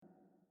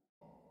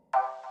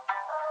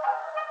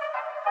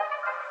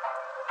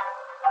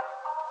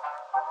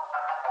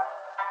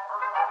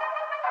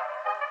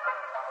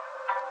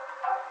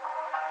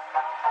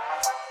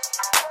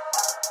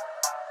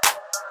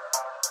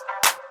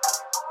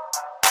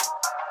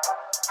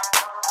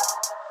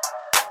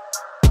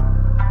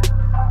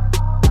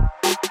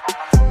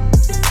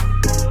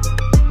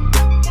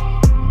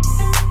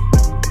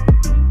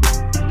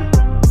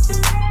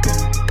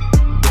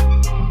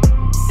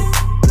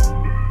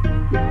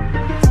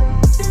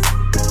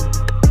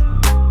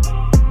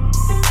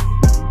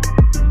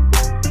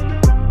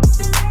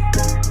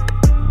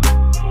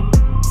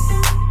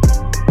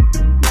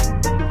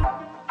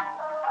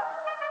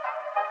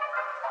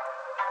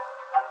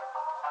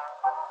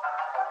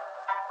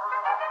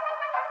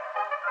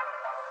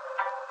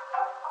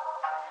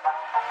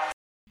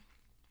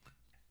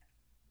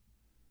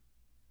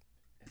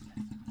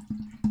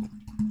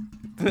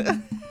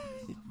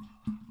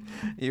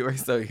You are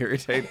so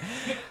irritated.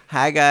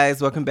 Hi,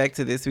 guys. Welcome back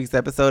to this week's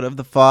episode of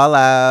The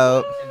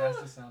Fallout. And that's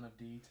the sound of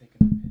D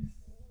taking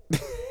a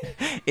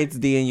piss. It's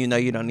D, and you know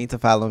you don't need to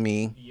follow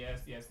me. Yes.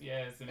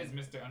 And it's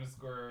Mr.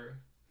 Underscore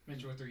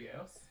Mitchell with 3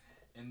 L's.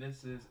 And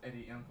this is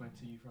Eddie M. coming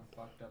to you from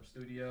Fucked Up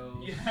Studios.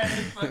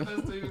 Yes, Fucked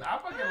Up Studios. I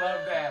fucking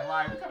love that.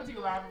 Like, we're coming to you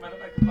live from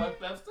motherfucking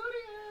Fucked Up Studios.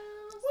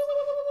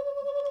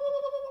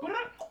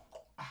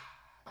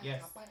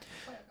 Yes.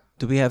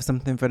 Do we have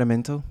something for the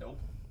mental? Nope.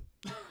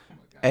 Oh my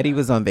God. Eddie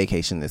was on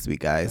vacation this week,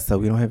 guys, so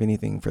we don't have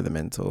anything for the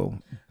mental.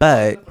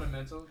 But For the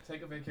mental,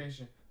 take a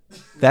vacation.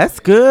 that's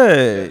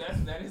good.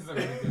 That is a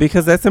really good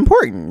Because that's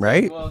important,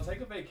 right? Well, take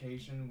a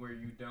vacation where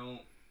you don't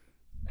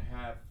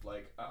have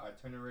like an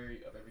itinerary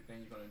of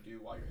everything you're gonna do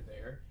while you're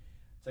there.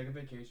 Take a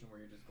vacation where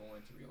you're just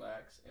going to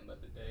relax and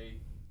let the day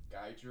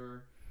guide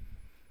your.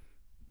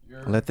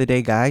 Let the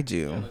day guide Yeah,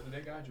 you. let the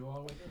day guide you all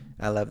the way through.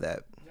 I love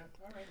that. Yeah.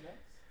 All right. Next.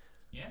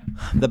 Yeah.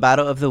 The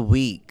bottle of the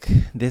week.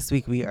 This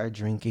week we are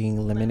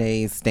drinking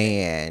Lemonade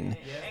Stand.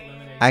 Yes,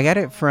 lemonade. I got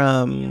it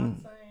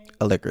from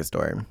a liquor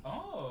store.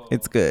 Oh.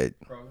 It's good.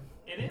 Kroger.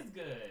 It is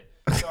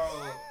good. So,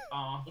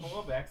 a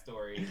little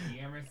backstory.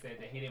 Guillermo said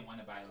that he didn't want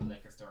to buy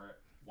liquor store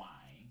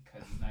wine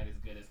because it's not as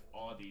good as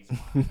all these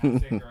wines. I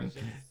said, girl, it's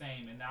just the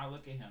same. And now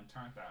look at him,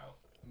 turned out.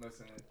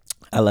 Listen,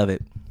 I love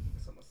it.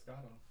 it's a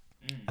Moscato.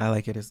 I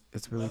like it. It's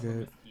really Love a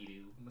good.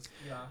 mosquito.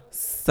 Moscato.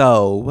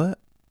 So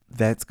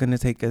that's going to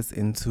take us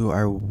into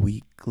our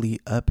weekly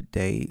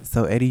update.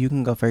 So Eddie, you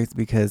can go first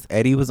because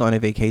Eddie was on a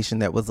vacation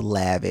that was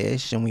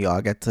lavish and we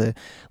all got to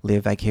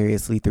live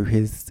vicariously through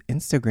his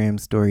Instagram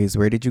stories.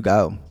 Where did you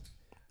go?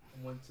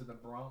 Went to the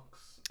Bronx.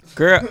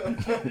 Girl.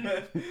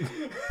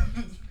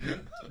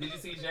 Did you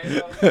see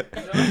J-Lo?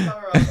 I saw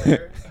her out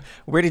there.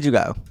 Where did you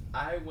go?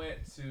 I went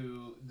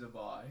to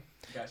Dubai.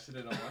 Got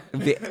shitted on.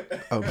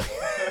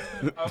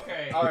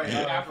 Okay. All right.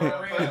 Now for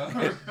real.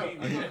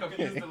 Okay.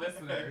 Confuse the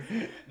listeners.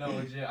 No,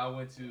 legit. I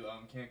went to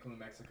Cancun,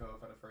 Mexico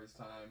for the first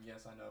time.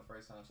 Yes, I know,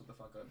 first time. Shut the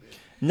fuck up, bitch.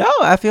 No,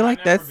 I feel like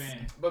I've never that's...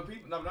 been. But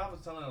people, no, when I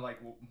was telling like,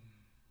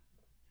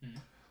 Hmm.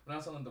 when I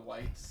was telling the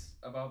whites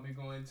about me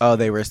going to. Oh,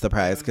 they were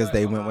surprised it was because like,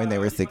 they oh, went when they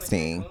you were going to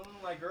 16. Cancun?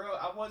 Like, girl,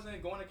 I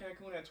wasn't going to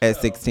Cancun at 12.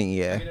 At 16,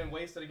 yeah. I didn't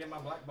waste it to get my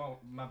back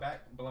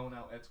blown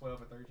out at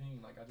 12 or 13.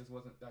 Like, I just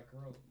wasn't that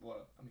girl. Well,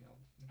 I mean,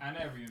 I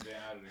never even been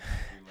out of the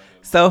country.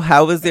 Let So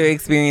how was your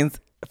experience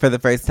for the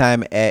first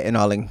time at an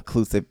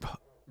all-inclusive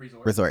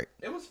resort?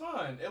 It was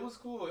fun. It was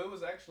cool. It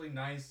was actually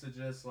nice to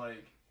just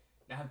like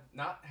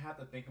not have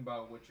to think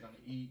about what you're gonna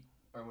eat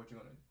or what you're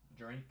gonna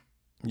drink.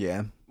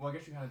 Yeah. Well, I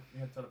guess you have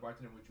to tell the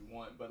bartender what you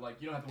want, but like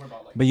you don't have to worry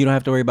about like. But you don't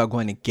have to worry about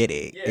going to get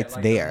it. Yeah, It's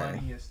like, the there.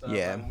 money and stuff.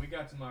 Yeah. Like, when we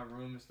got to my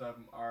room and stuff,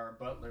 our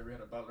butler, we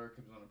had a butler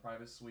because it was on a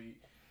private suite,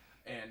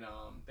 and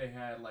they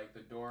had like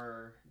the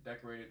door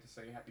decorated to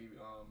say happy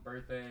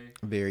birthday.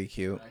 Very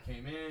cute. When I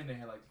came in, they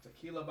had like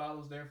tequila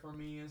bottles there for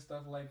me and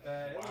stuff like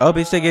that. Oh,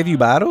 bitch, they gave you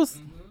bottles?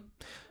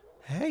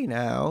 Mm-hmm. Hey,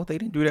 now. They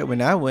didn't do that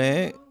when I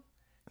went.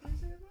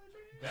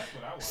 That's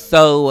what I was.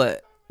 So,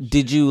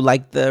 did you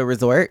like the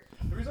resort?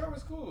 The resort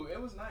was cool. It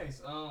was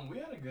nice. We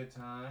had a good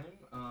time.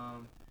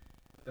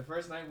 The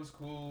first night was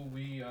cool.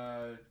 We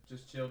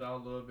just chilled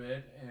out a little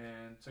bit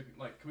and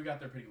we got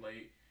there pretty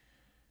late.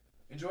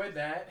 Enjoyed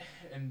that,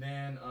 and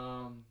then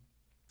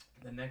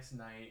the next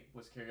night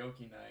was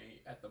karaoke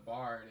night at the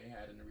bar they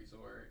had in the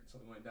resort. So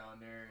we went down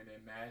there, and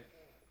then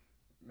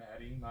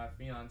Maddie, my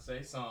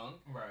fiance, sung,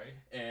 Right.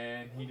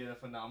 and he did a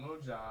phenomenal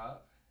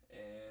job,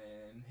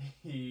 and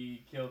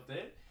he killed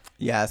it.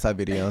 Yeah, I saw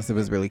videos. It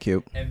was really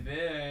cute. And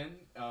then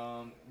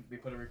they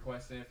put a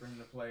request in for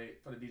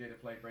the DJ to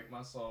play "Break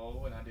My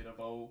Soul," and I did a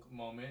Vogue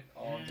moment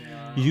all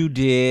down. You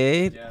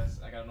did? Yes,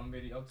 I got it on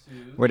video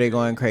too. Were they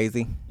going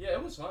crazy? Yeah,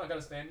 it was fun. I got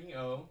a standing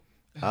O.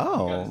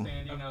 Oh. Got a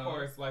standing Of O.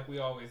 course, like we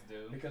always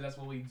do. Because that's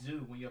what we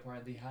do when you're part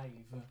of the hive.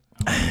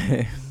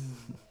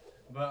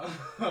 But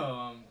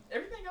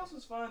everything else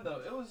was fun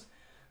though. It was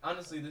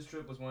honestly, this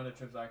trip was one of the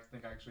trips I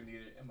think I actually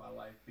needed in my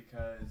life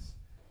because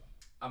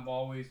I'm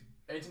always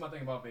every time I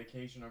think about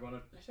vacation or going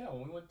to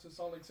when we went to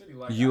Salt Lake City,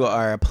 like You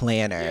are a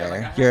planner.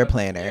 I You're a have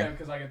planner. Yeah,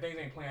 because like if things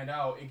ain't planned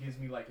out, it gives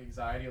me like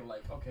anxiety of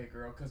like, okay,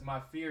 girl, because my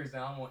fear is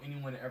that I don't want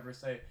anyone to ever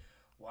say,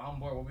 well, I'm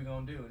bored. What we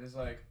gonna do? And it's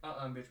like,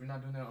 bitch, we're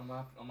not doing that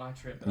on my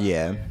trip.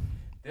 Yeah.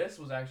 This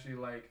was actually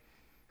like,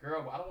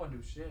 girl, I don't want to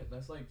do shit.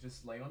 Let's like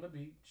just lay on the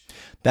beach.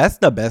 That's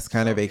the best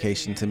kind of So,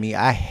 vacation yeah. to me.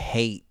 I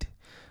hate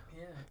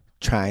Yeah.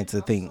 trying to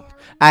I'm think. sorry.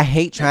 I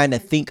hate trying to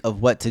think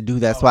of what to do.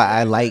 That's why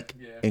I like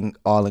Yeah. in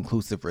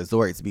all-inclusive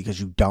resorts because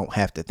you don't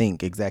have to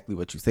think exactly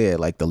what you said.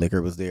 Like the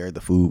liquor was there, the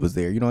food was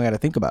there. You don't got to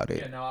think about Yeah,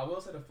 it. no, I will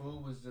say the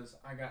food was just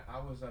I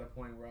was at a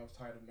point where I was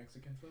tired of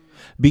Mexican food.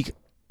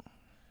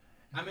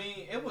 I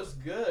mean, it was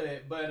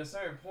good, but at a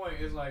certain point,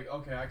 it's like,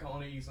 okay, I can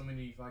only eat so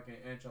many fucking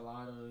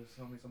enchiladas,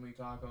 so many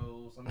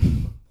tacos, so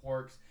many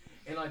porks,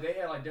 and like they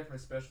had like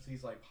different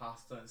specialties like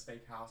pasta and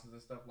steakhouses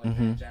and stuff like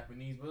that,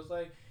 Japanese. But it's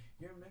like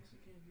you're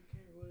Mexican, you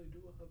can't really do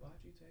a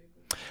hibachi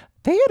table.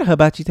 They had a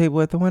hibachi table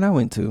at the one I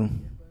went to. Yeah,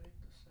 but it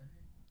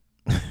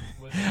ain't the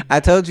same. Was it I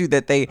told you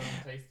that they. taste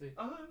it? It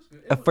was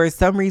good. For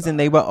some reason,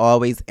 they would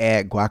always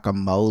add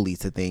guacamole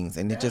to things,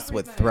 and it just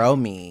would throw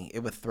me. It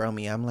would throw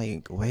me. I'm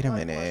like, wait a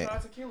minute. Shot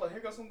of tequila. Here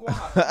goes some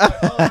guac. Like,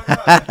 oh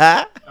my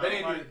god. They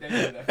didn't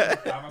do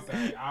that. I'm gonna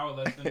say I will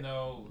let them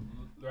know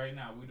right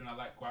now. We do not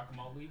like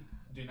guacamole.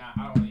 Do not.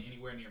 I don't want it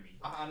anywhere near me.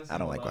 I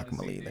don't like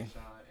guacamole either.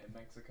 In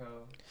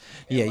Mexico.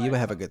 Yeah, like, you would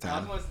have a good I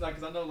time. was like,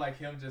 cause I know like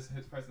him, just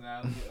his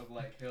personality of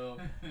like him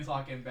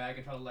talking back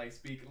and trying to like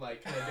speak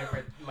like a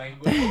different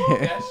language.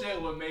 That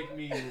shit would make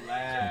me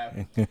laugh.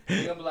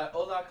 He'll be like,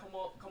 "Hola,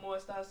 cómo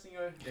estás,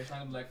 señor?" They're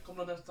trying to be like,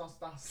 "Cómo estás?"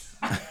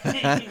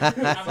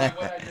 I'm like,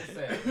 what I just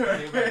said?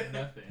 They were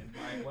nothing.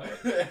 Like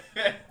what?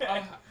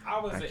 I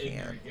was an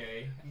ignorant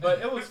gay. But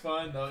it was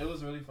fun though. It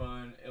was really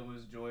fun. It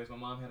was joyous. My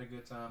mom had a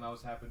good time. I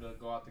was happy to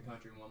go out the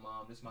country with my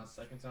mom. This is my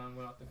second time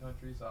going out the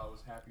country, so I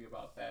was happy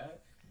about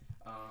that.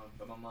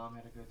 But my mom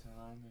had a good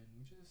time, and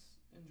we just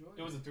enjoyed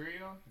it. It was a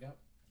 3-year? Yep.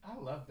 I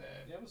love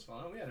that. Yeah, it was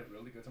fun. We had a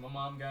really good time. My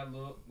mom got a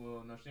little,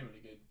 well, no, she didn't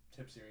really get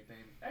tipsy or anything.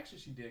 Actually,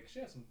 she did. She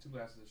had 2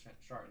 glasses of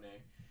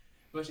Chardonnay.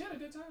 But she had a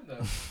good time,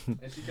 though.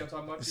 And she kept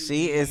talking about you.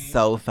 She is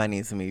so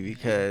funny to me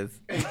because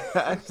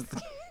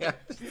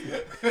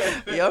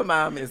your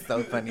mom is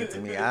so funny to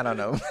me. I don't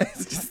know.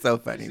 It's just so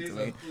funny to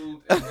me.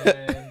 And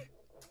then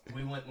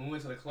we went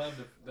to the club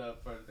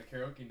for the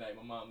karaoke night.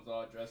 My mom was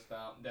all dressed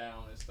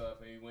down and stuff,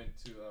 and we went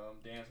to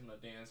dance on the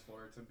dance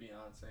floor to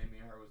Beyonce. Me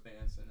and her was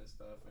dancing and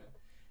stuff, and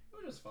it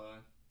was just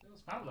fun. It was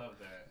fun. I love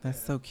that.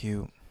 That's so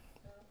cute.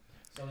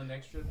 So the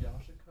next trip, y'all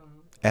should come.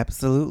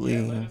 Absolutely.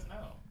 Yeah, let us know.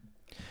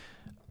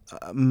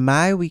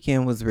 My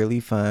weekend was really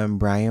fun.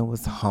 Brian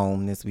was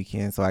home this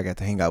weekend, so I got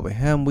to hang out with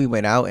him. We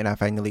went out, and I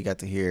finally got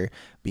to hear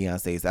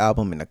Beyonce's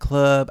album in the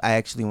club. I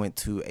actually went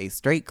to a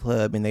straight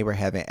club, and they were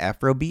having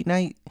Afrobeat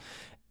night,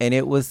 and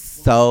it was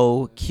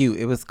so cute.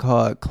 It was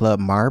called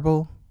Club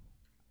Marble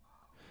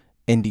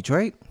in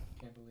Detroit.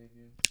 Can't believe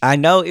you. I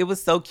know. It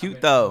was so cute,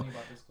 though.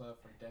 About this club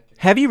for decades.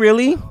 Have you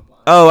really?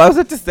 Oh, I was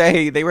about to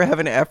say, they were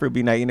having an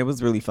Afrobeat night, and it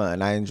was really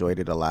fun. I enjoyed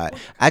it a lot.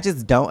 I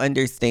just don't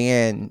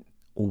understand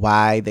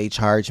why they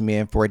charge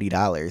men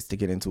 $40 to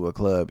get into a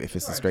club if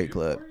it's a straight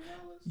club.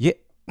 Yeah.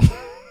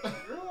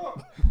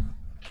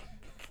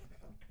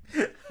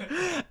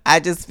 I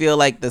just feel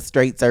like the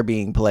straights are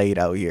being played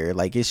out here.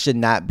 Like, it should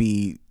not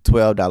be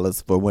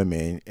 $12 for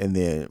women and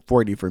then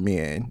 $40 for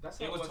men.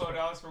 It was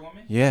 $12 for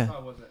women? Yeah. I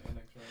wasn't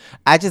NX,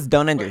 I just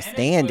don't But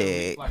understand NX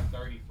it. was like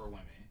 $30 for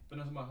women. but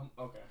that's my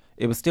okay.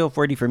 It was still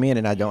 $40 for men,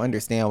 and I don't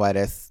understand why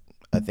that's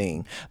a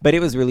thing. But it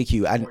was really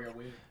cute.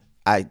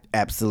 I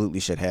absolutely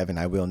should have, and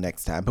I will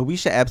next time. But we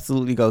should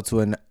absolutely go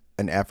to an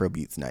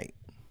Afrobeats night.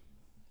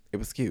 It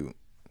was cute.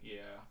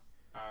 Yeah.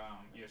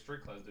 Yeah,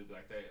 strip clubs do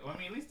like that. Well, I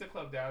mean, at least the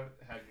club that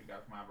I had you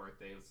got for my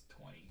birthday was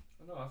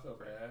 $20. No, I feel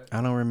bad.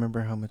 I don't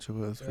remember how much it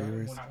was for Yeah,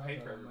 yours. I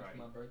paid for everybody.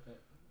 My birthday.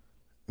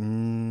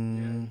 Mm.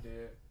 Yeah,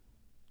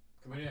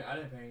 you did. I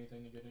didn't pay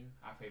anything to get in.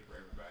 I paid for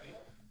everybody.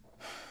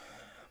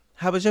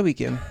 How was your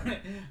weekend?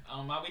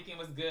 My weekend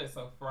was good.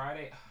 So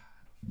Friday,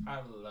 I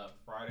love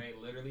Friday.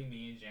 Literally,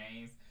 me and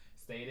James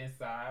stayed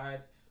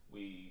inside.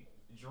 We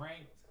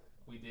drank.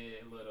 We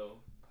did a little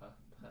puff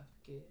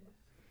give.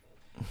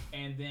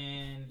 And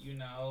then,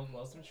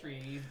 blow some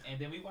trees. And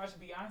then we watched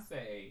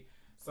Beyonce.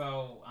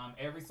 So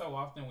every so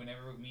often,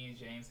 whenever me and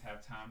James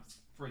have time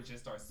for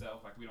just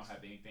ourselves, like we don't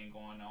have anything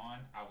going on,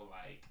 I will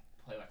like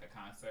play like a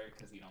concert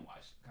because he don't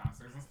watch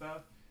concerts and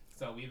stuff.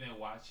 So we've been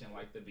watching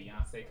like the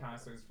Beyonce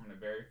concerts from the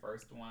very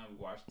first one. We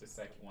watched the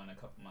second one a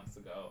couple months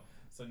ago.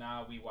 So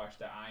now we watched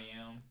the I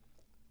Am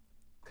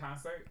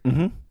concert.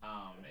 Mm-hmm.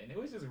 And it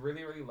was just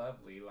really, really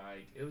lovely.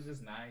 Like, it was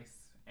just nice.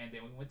 And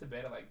then we went to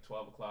bed at like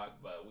 12 o'clock,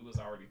 but we was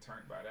already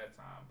turned by that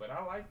time. But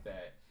I liked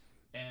that.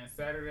 And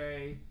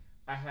Saturday,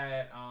 I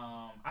had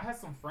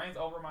some friends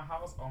over my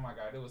house. Oh my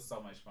God, it was so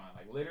much fun.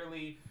 Like,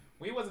 literally,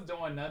 we wasn't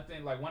doing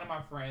nothing. Like, one of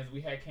my friends,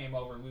 we came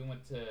over.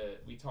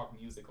 We talk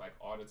music like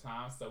all the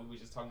time. So we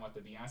were just talking about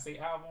the Beyonce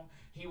album.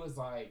 He was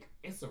like,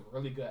 it's a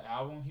really good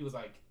album. He was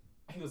like,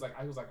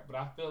 but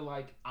I feel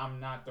like I'm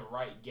not the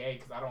right gay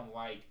because I don't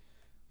like.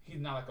 He's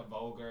not like a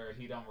vulgar.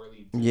 He don't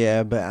really.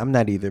 Yeah, but I'm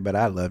not either. But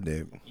I loved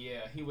it.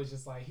 Yeah, he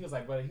was like,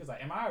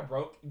 am I a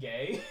broke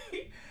gay?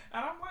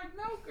 And I'm like,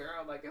 no,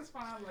 girl. Like, it's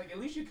fine. Like, at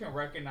least you can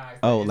recognize.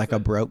 Oh, like a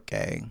broke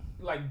gay.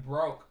 Like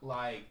broke.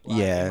 Like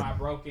yeah. Am I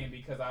broken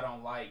because I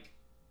don't like,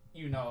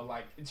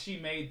 like she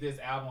made this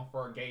album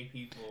for gay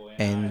people,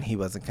 and he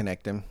wasn't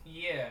connecting.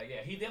 Yeah.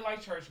 He did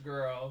like Church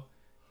Girl,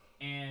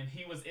 and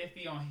he was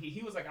iffy on.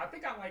 He was like, I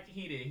think I like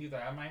Heated. He was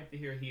like, I might have to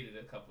hear Heated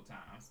a couple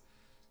times.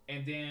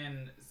 And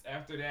then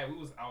after that, we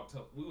was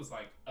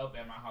like up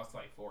at my house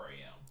like 4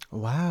 a.m.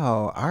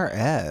 Wow,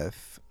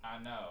 RF. I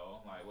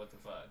know, like what the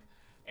fuck.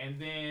 And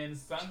then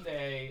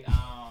Sunday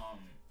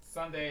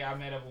I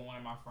met up with one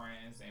of my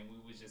friends, and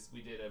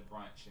we did a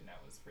brunch, and that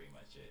was pretty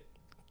much it.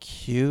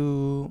 Cute.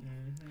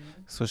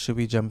 Mm-hmm. So should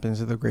we jump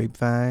into the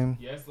grapevine?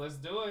 Yes, let's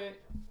do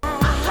it. I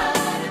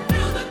heard it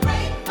through the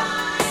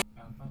grapevine.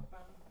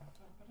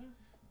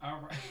 All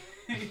right.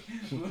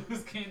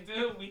 Lose can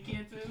do, we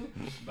can do.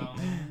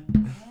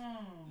 Boom.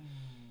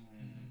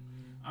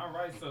 All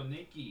right, so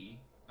Nikki,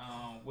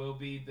 will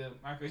be the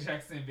Michael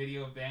Jackson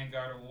Video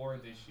Vanguard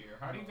Award this year.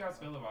 How do you guys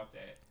feel about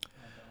that?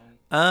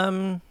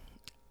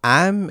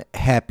 I'm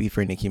happy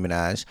for Nicki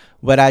Minaj.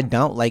 What I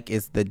don't like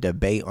is the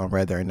debate on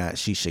whether or not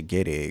she should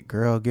get it.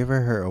 Girl, give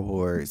her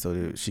award so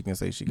that she can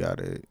say she got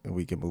it and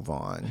we can move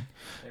on.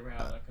 They ran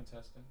out of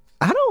contestants.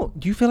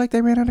 Do you feel like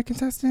they ran out of I don't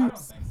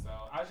contestants? think so.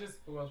 I just,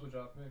 Who else would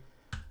y'all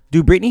pick?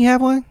 Do Britney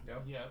have one?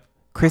 Yep. yeah.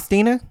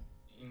 Christina?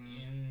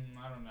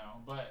 I don't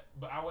know, but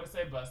I would say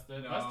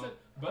Busta. No.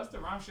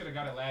 Busta Rhymes should have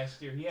got it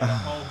last year. He had a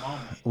whole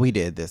moment. We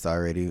did this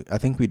already. I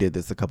think we did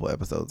this a couple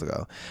episodes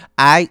ago.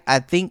 I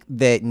think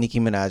that Nicki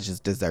Minaj is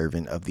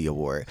deserving of the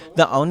award.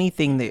 The only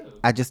thing that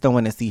I just don't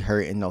want to see her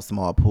in no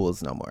small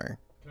pools no more.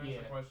 Can I ask Yeah.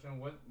 a question?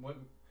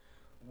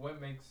 What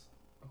makes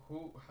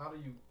how do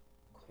you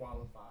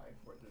qualify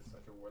for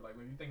such award? Like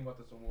when you think about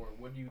this award,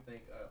 what do you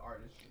think an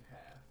artist should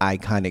have?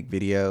 Iconic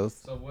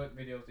videos. So what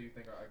videos do you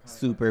think are iconic?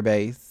 Super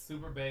bass.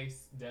 Super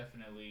Bass,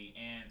 definitely,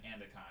 and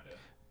Anaconda.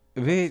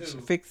 Bitch,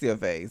 Two. fix your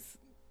face.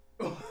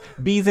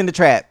 Bees in the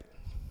Trap.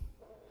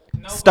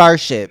 No,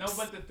 Starships.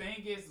 No, but the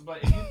thing is, but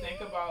if you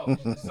think about,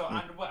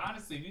 but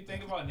honestly, if you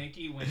think about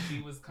Nicki when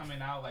she was coming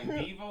out, like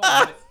Vivo,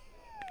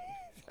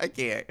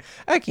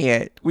 I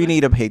can't. We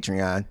need a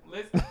Patreon.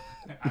 listen,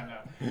 I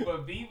know,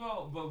 but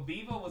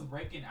Vivo was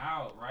breaking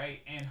out, right?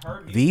 And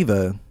her music,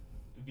 Viva.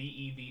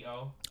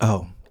 VEVO,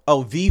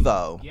 Oh,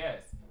 Vivo.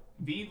 yes,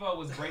 Vivo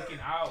was breaking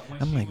out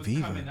when I'm she like, was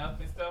Vivo. coming up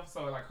and stuff.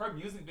 So like her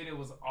music video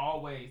was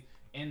always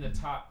in the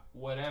top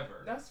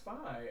whatever. That's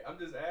fine. I'm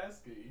just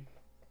asking.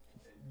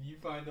 You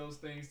find those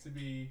things to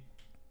be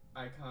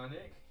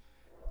iconic?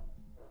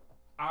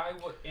 I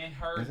would in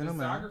her Doesn't it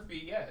matter?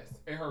 discography, yes,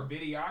 in her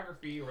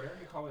videography or whatever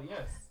you call it,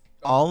 yes.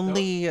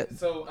 Only.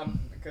 So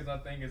because my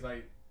thing is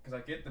like, because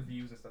I get the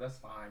views and stuff. That's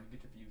fine. You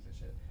get the views and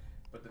shit,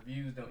 but the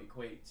views don't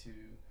equate to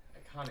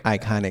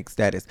Iconic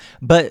status.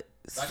 But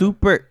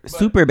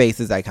Super Bass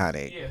is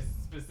iconic. Yes,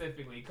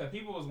 specifically because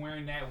people was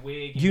wearing that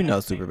wig. and You know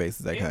everything. Super Bass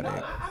is It iconic.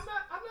 was. I'm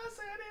not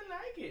saying I didn't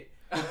like it.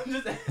 I'm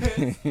just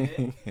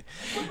asking.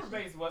 Super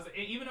Bass was,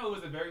 even though it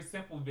was a very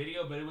simple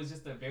video, but it was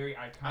just a very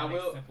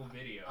iconic, simple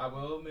video. I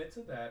will admit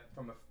to that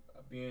from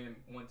being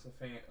once a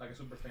fan, like a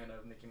super fan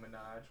of Nicki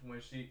Minaj. When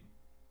she,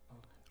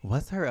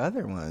 What's her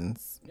other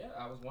ones? yeah,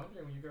 I was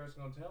wondering when you guys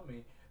were gonna tell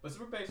me. But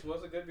Super Bass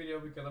was a good video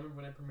because I remember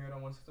when it premiered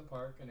on One System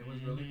Park and it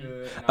was really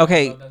good. And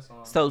Okay, I love that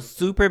song. So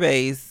Super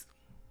Bass.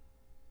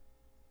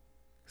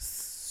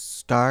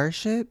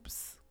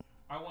 Starships?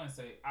 I wouldn't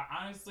say.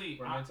 I honestly,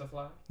 We're meant to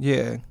fly?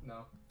 Yeah.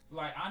 No.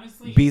 like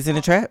honestly, Bees in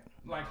the Trap?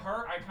 Like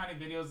her iconic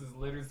videos is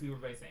literally Super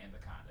Bass and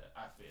Anaconda.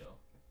 I feel.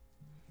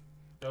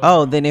 Those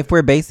Oh, are- then if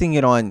we're basing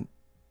it on,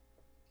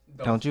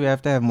 Those- don't you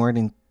have to have more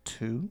than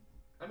two?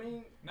 I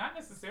mean, not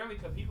necessarily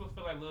because people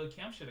feel like Lil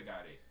Kim should have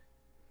got it.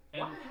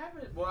 And, why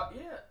haven't? Well,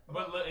 yeah.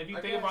 but if you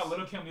I think about guess-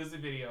 Lil Kim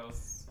music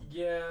videos,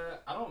 Yeah,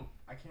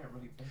 I can't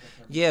really think of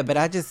her. Yeah, but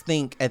I just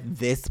think at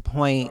this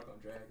point, Dark on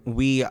Dragon.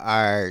 we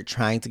are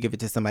trying to give it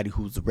to somebody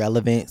who's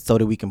relevant so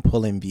that we can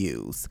pull in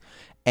views.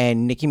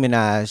 And Nicki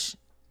Minaj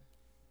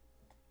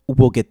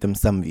will get them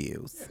some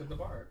views. Yeah, 'cause the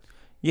barbs.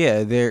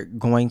 Yeah, they're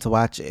going to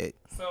watch it.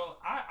 so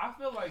I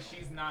feel like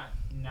she's not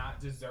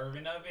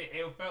deserving of it.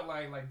 It felt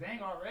like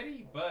dang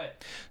already,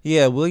 but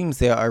Yeah, William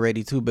said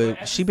already too, But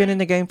but at she the been same- in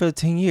the game for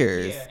 10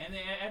 years. yeah. And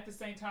then at the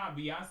same time,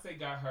 Beyonce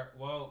got her.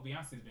 Well,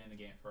 Beyonce's been in the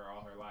game for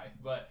all her life,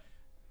 but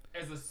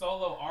as a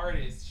solo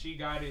artist, she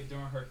got it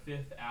during her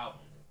 5th album.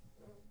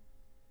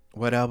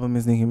 What album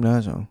is Nicki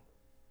Minaj on?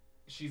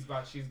 She's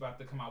about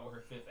to come out with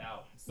her 5th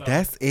album. So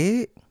That's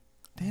it?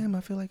 Damn,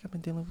 I feel like I've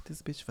been dealing with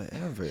this bitch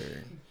forever.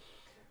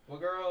 Well,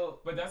 girl,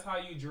 But that's how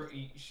you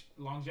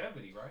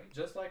longevity, right?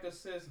 just like a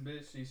cis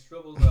bitch, she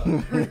shrivels up.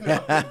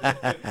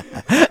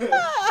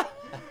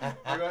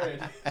 Go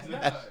ahead.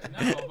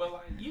 No, but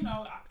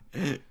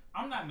like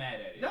I'm not mad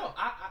at it. No,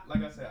 I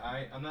like I said,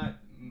 I'm not.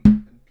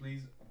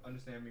 Please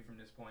understand me from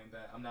this point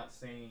that I'm not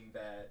saying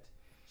that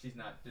she's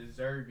not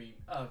deserving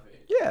of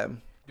it. Yeah.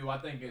 Do I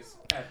think it's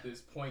at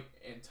this point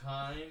in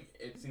time?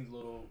 It seems a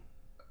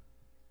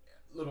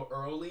little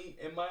early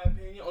in my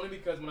opinion. Only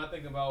because when I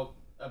think about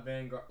a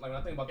Vanguard, like when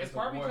I think about It's this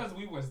probably award, because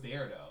we was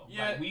there though.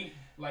 Yeah.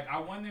 I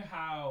wonder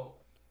how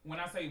when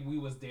I say we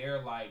was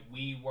there, like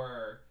we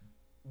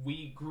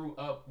grew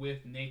up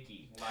with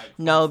Nicki. Like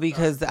from No, the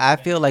because start I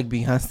to feel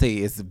finish. like Beyonce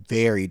is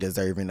very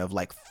deserving of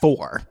like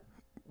 4.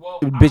 Well,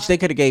 Bitch, they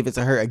could have gave it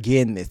to her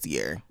again this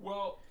year.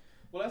 Well,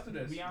 well, let's do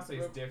this. Beyonce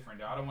is different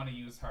though. I don't want to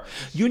use her.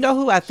 You know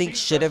who I think She's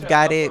should have such a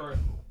got it? upper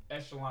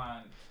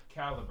echelon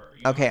caliber.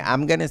 You know? Okay,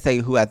 I'm going to say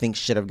who I think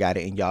should have got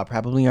it, and y'all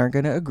probably aren't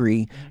going to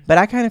agree. But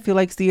I kind of feel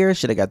like Sierra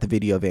should have got the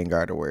Video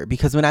Vanguard Award.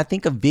 Because when I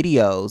think of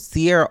videos,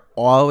 Sierra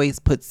always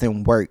puts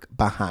in work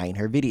behind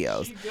her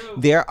videos. She do.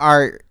 There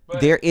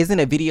But- isn't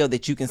a video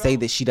that you can say So-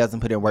 that she doesn't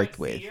put in work But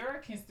with. Sierra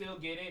can still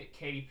get it.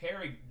 Katy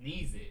Perry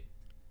needs it.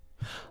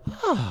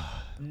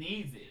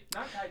 Needs it.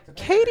 Not Kite to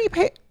Katy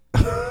Perry.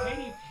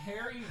 Katy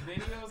Perry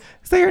videos.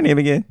 Say her name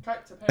again.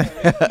 Kite to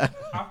Perry.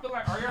 I feel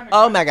like Ariana.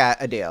 Oh Grande- my God,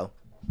 Adele.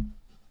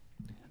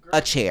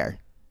 A chair.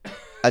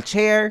 A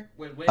chair,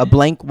 Win. a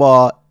blank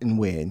wall, and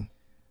win.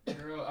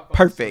 Girl, I feel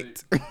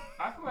Perfect.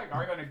 I feel like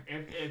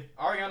if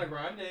Ariana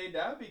Grande,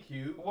 that would be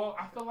cute. well,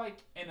 I feel like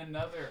in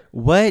another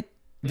What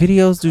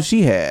videos do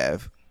she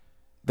have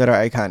that are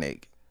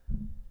iconic?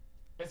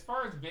 as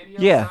far as video,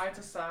 Yeah. Side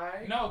to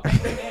side. No,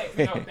 thank you next.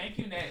 No, thank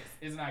you next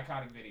is an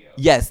iconic video.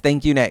 Yes,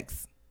 thank you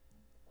next.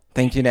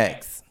 Thank you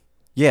next.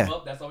 Yeah.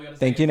 Well, that's all we gotta say.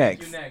 Thank you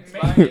next.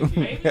 Bye, Maybe, Nikki.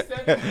 maybe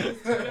 7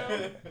 rings. You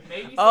know?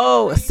 Maybe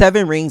Oh, 7 rings.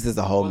 7 Rings is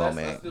a whole Well,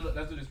 moment.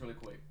 let's do this really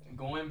quick.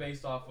 Going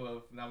based off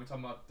of, now we're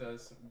talking about the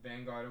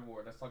Vanguard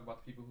Award. Let's talk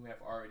about the people who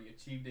have already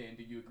achieved it, and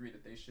do you agree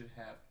that they should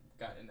have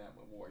gotten that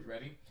award? You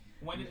ready?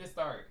 When did it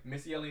start?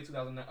 Missy Elliott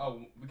 2009.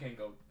 Oh, we can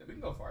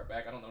go far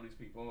back. I don't know these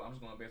people. I'm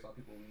just going based off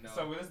people we know.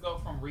 So let's go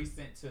from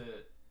recent to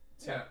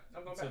yeah,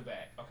 I'm going to back.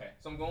 back. Okay.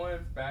 So I'm going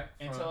back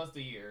And from tell us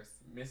the years.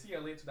 Missy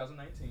Elliott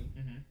 2019.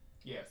 Mm-hmm.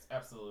 Yes,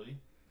 absolutely.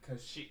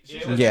 Because she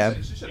It should was- Yeah.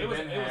 she should it have was-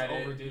 been it was had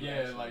it. overdue, Yeah,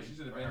 actually, like she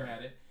should have for been her.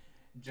 had it.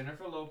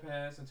 Jennifer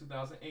Lopez in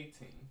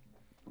 2018.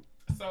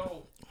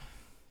 So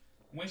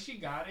when she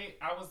got it,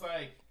 I was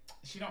like,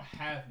 she don't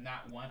have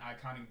not one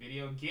iconic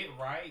video. Get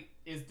Right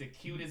is the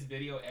cutest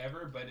video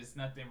ever, but it's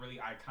nothing really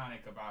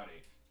iconic about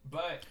it.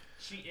 But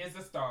she is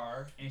a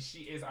star and she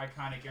is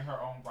iconic in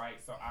her own right,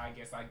 so I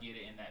guess I get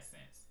it in that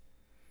sense.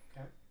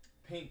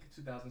 Pink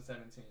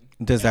 2017.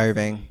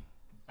 Deserving.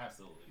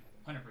 Absolutely.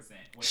 100%.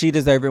 She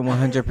deserved it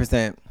 100%.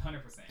 100%.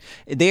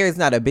 There is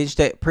not a bitch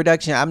that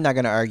production. I'm not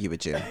gonna argue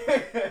with you.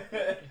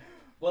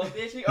 Well,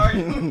 bitch, he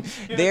argued.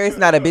 There is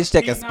not a bitch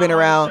that can He's spin not on the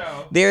around.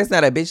 show. There is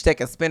not a bitch that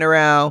can spin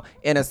around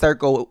in a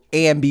circle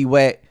and be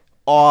wet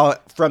all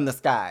from the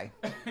sky.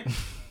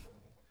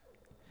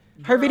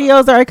 Her Girl.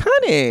 videos are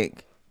iconic.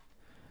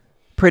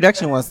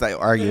 Production wants to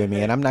argue with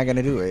me, and I'm not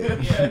gonna do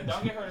it. Yeah,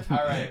 don't get her to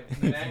All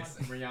right, next,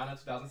 Rihanna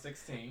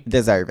 2016.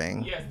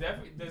 Deserving. Yes,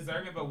 definitely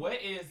deserving. But what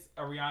is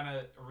a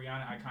Rihanna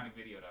iconic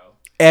video though?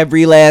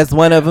 Every last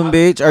one of them,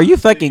 bitch. Are you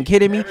fucking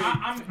kidding me?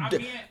 I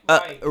mean,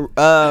 like,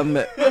 Um,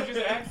 I'm just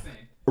asking.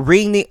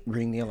 ring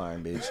the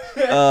alarm,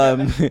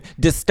 bitch.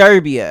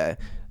 Disturbia.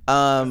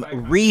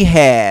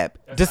 Rehab.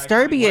 That's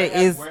Disturbia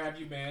is Where Have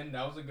You Been?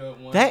 That was a good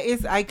one. that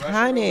is Russian Roulette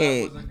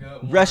iconic. was a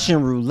good one.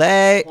 Russian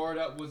Roulette. Poured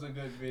Up was a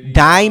good video.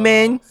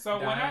 Diamond. So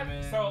when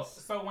Diamonds.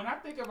 so when I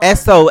think of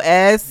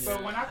SOS.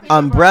 so when I think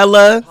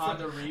Umbrella.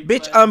 Honda Replay.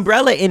 Bitch,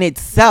 Umbrella in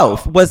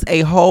itself was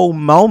a whole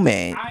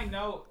moment. I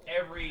know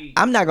every.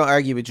 I'm not gonna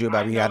argue with you I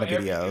about know Rihanna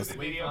every videos. music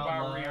video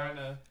about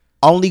Rihanna.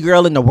 Only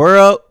girl in the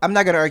world. I'm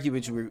not gonna argue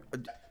with you.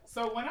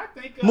 So when I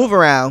think of Move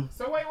around.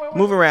 So wait.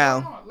 Move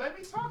around. hold on. Let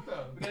me talk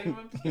though. We gotta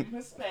give him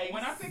his space.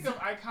 When I think of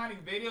iconic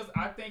videos,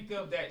 I think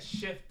of that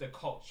shift the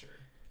culture.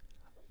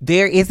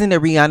 There isn't a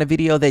Rihanna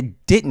video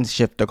that didn't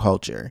shift the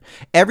culture.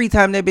 Every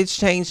time that bitch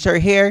changed her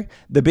hair,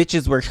 the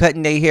bitches were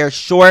cutting their hair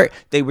short.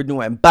 They were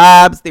doing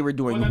bobs. They were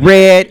doing Well, let me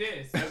red. ask you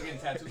this. They was getting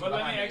tattoos But let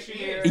me behind ask their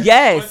you ears. this.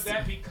 Yes. Was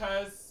that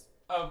because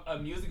of a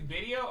music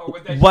video or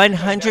was that just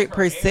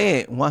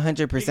 100%.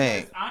 100%.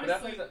 Because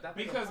honestly, That's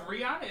because a-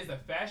 Rihanna is a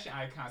fashion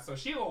icon, so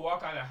she will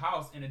walk out of the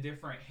house in a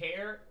different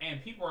hair,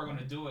 and people are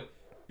gonna do it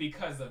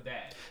because of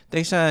that.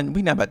 Deshaun,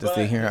 we not about to But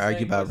sit here and the argue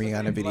thing- about but the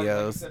Rihanna thing, like you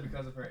videos. said,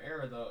 because of her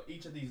era, though,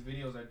 each of these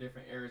videos are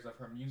different eras of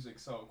her music.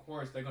 So of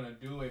course they're gonna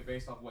do it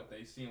based off what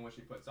they see and what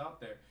she puts out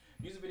there.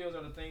 Music videos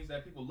are the things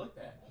that people looked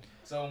at.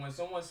 So when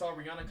someone saw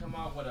Rihanna come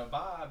out with a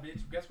bob,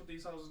 bitch, guess what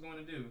these songs was going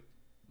to do?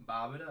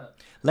 Bob it up.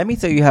 Let me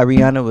tell you how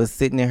Rihanna was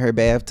sitting in her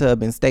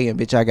bathtub and staying.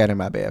 Bitch, I got in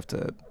my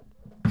bathtub.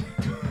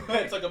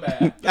 Took a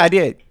bath. I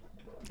did.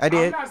 I I'm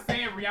did. not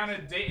saying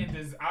Rihanna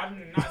didn't.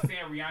 I'm not saying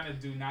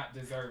Rihanna do not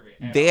deserve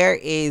it. at There all.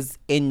 is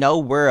in no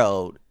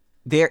world.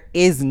 There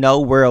is no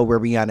world where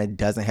Rihanna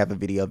doesn't have a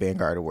Video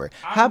Vanguard Award.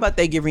 How about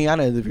they give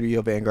Rihanna the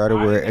Video Vanguard I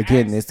Award didn't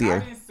again ask- this I year?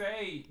 didn't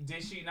say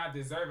did she not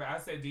deserve it. I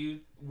said,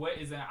 what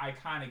is an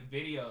iconic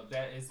video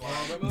that is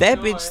like That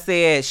bitch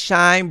said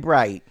 "Shine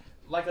Bright."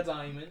 like a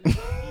diamond.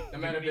 No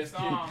matter if many it's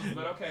cute. songs,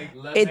 but okay.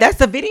 That's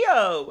a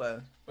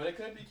video. But it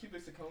could be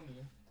Cubic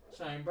Zirconia.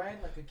 Shine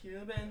bright like a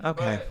Cuban.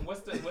 Okay. But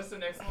what's the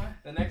next one?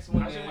 The next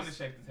one I is just want to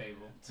check the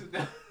table.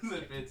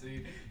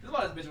 2015. This is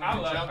why this bitch I want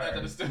to love jump her.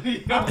 after the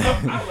studio.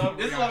 I love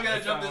This is why we Rihanna,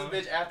 gotta jump so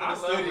this bitch after I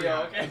the love studio,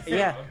 Rihanna, okay? so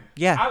Yeah.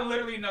 Yeah. I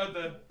literally know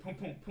the pum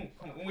pum pum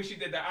pum when she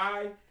did the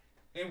eye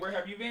and Where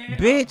Have You Been?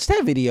 Bitch,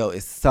 that video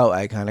is so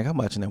iconic. I'm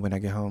watching it when I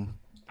get home.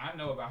 I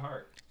know about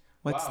heart.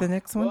 What's Wow. the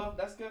next one? Well,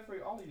 that's good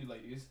for all of you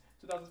ladies.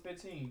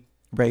 2015.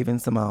 Raven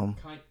Simone.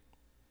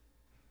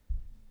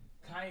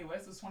 Kanye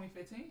West was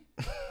 2015.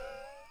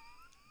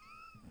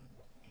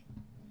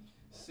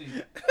 See.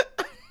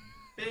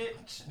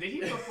 Bitch. Did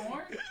he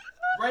perform?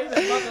 Raven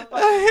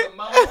motherfucking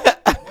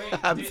Simone. Wait,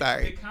 I'm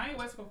sorry. Did Kanye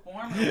West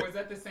perform, or was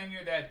that the same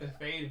year that the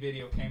Fade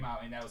video came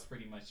out and that was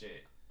pretty much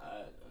it?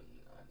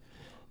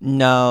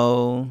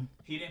 No,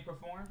 He didn't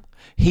perform.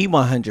 he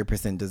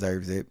 100%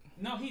 deserves it.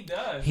 No, he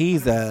does.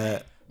 He's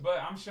 100%. But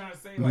I'm trying to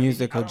say, like,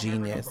 musical I don't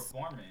remember him genius.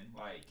 performing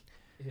like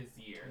his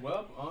year.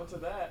 Well, on to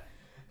that.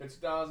 The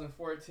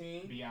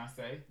 2014.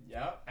 Beyonce,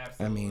 Yep. I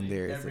absolutely. mean,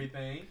 there is.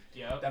 Everything.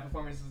 Yep. That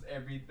performance is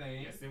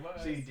everything. Yes, it was.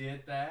 She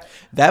did that.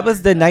 That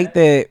was the night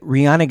that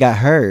Rihanna got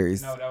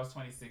hers. No, that was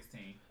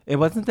 2016. It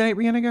wasn't the night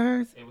Rihanna got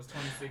hers? It was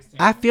 2016.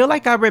 I feel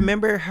like I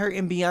remember her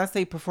and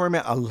Beyonce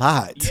performing a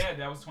lot. Yeah,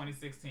 that was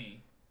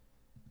 2016.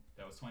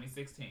 That was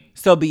 2016.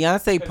 So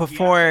Beyonce 'Cause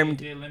performed. Beyonce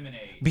did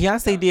Lemonade.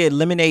 Beyonce did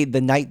Lemonade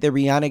the night that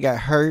Rihanna got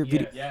her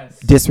video. Yes.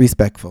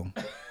 Disrespectful.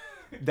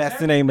 That's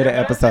the name of the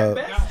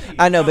episode.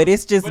 I know, but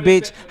it's just, But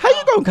bitch. it's- How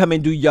you gonna come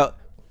and do your?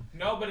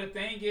 No, but the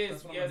thing is,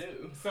 That's what yes, I'm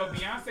gonna do. so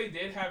Beyonce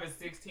did have a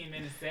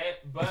 16-minute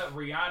set, but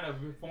Rihanna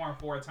performed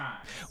 4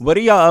 times. What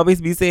do y'all always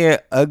be saying?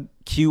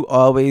 Cute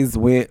always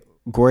win.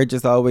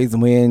 Gorgeous always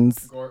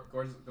wins.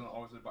 Gorgeous is gonna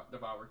always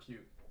devour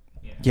cute.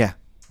 Yeah.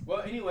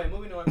 Well, anyway,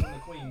 moving on from the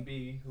Queen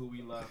Bee, who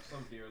we love so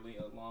dearly,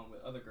 along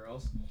with other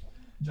girls.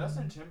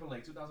 Justin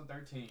Timberlake,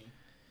 2013.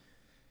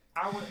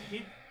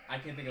 I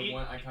can't think of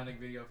one iconic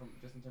video from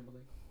Justin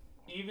Timberlake.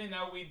 Even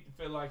though we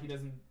feel like he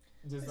doesn't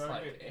deserve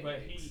like it, but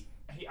eggs.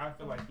 I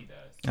feel like he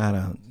does.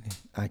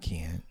 I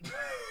can't.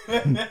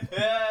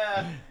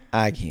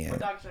 I can't.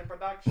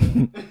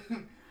 Production.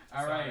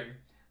 All Sorry. right.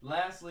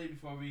 Lastly,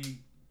 before we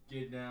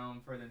get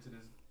down further into this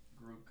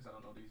group, because I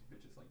don't know these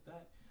bitches like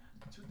that.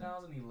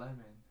 2011,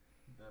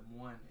 the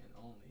one and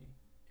only,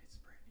 it's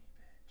Britney,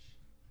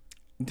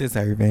 bitch.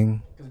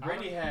 Deserving. Because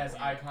Britney has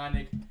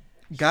iconic.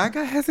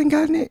 Gaga hasn't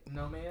gotten it.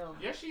 No, ma'am.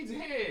 Yes, she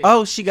did.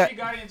 Oh, she got. She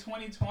got it in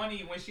 2020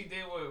 when she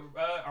did with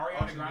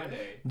Ariana she Grande.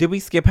 did? Did we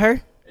skip her?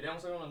 It don't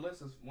say on the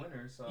list as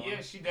winner, so.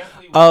 Yeah, she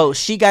definitely. Oh, won.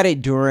 she got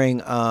it during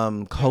She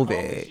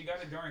COVID.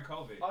 got it during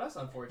COVID. Oh, that's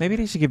unfortunate. Maybe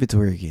they should give it to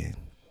her again.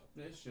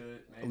 They should.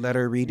 Maybe. Let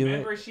her redo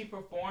Remember, it. she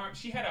performed.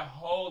 She had a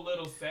whole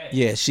little set.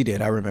 Yeah, she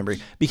did. I remember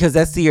because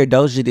that's the year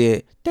Doja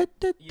did. Yeah,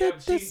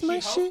 That's she my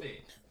hosted.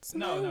 shit.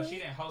 No, she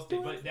didn't host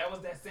it, but that was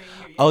that same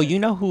year. Oh, yeah. you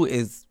know who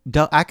is?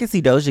 I can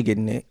see Doja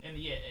getting it. And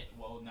yeah,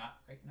 well, not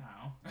right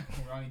now.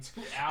 We're only 2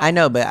 hours. I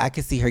know, but I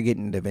can see her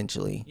getting it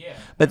eventually. Yeah,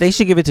 But they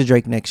should give it to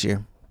Drake next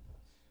year.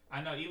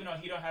 I know. Even though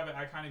he don't have an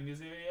iconic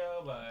music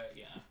video, but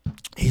yeah.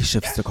 He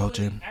shifts the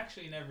culture.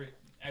 Actually,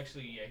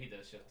 yeah, he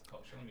does shift the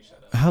culture. Let me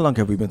shut up. How long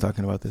have we been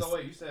talking about this? So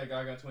wait, you said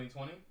Gaga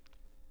 2020?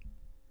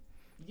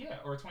 Yeah,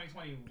 or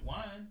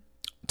 2021.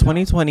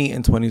 2020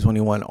 and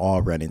 2021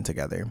 all running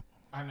together.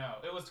 I know.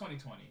 It was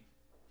 2020.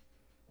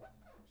 I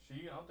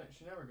don't think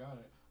she never got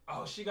it.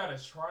 Oh, she got a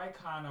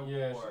Tricon Award.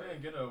 Yeah, she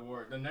didn't get an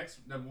award.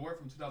 The award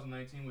from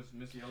 2019 was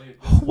Missy Elliott.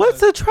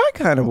 What's a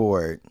Tricon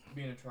Award?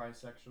 Being a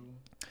trisexual.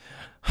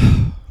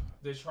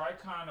 The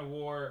Tricon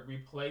Award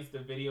replaced the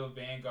Video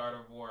Vanguard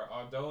Award.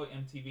 Although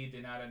MTV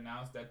did not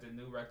announce that the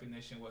new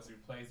recognition was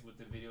replaced with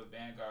the Video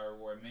Vanguard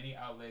Award, many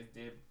outlets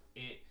did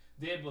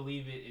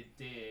believe it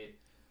did.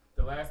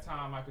 The last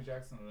time Michael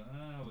Jackson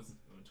was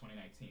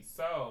 2019.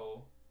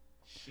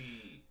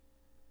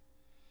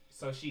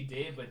 So she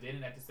did, but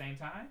didn't at the same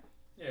time.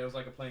 Yeah, it was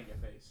like a play in your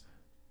face.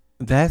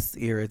 That's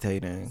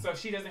irritating. So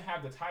she doesn't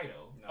have the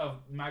title No. of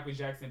Michael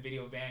Jackson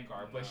Video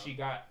Vanguard, but No. she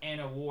got an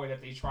award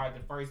that they tried the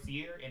first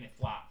year and it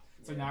flopped.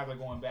 So Yeah. now they're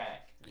going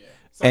back. Yeah.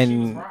 So she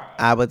was And robbed.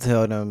 I would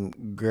tell them,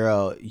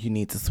 girl, you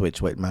need to switch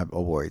what my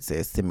award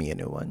says. Send me a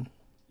new one.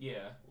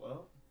 Yeah.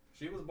 Well,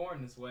 she was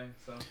born this way,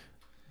 so.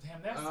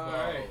 Damn, that's All bold.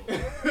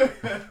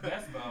 right.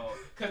 That's bold.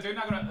 Because they're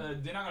not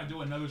gonna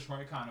do another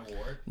Tricon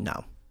Award.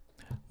 No.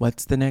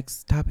 What's the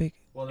next topic?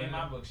 Well, In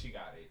my book, she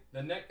got it.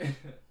 the next.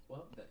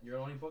 Well, your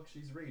only book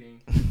she's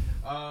reading.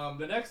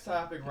 The next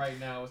topic right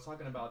now is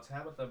talking about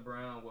Tabitha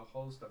Brown will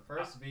host the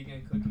first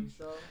vegan cooking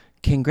show.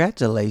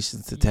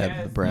 Congratulations to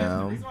Tabitha The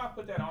Brown. reason why I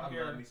put that on I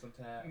here, love me some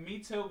Tab. me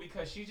too,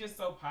 because she's just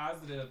so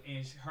positive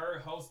and her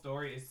whole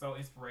story is so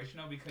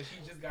inspirational because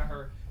she just got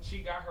her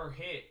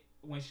hit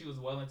when she was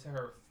well into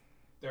her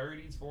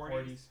 30s,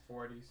 40s,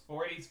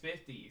 40s.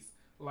 50s.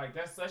 Like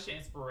that's such an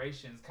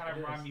inspiration. It's kind of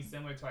It remind is. me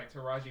similar to like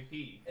Taraji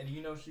P. And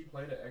you know she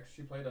played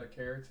a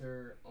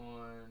character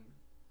on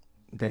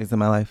Days of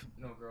My Life.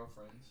 No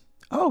Girlfriends.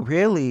 Oh,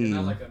 really?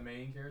 Not like a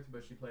main character,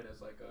 but she played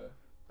as like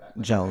a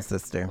Jones'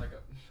 sister. Like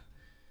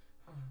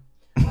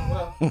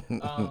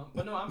well,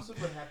 but no, I'm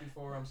super happy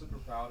for her. I'm super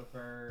proud of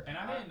her. And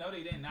I didn't know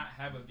they did not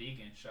have a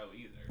vegan show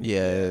either.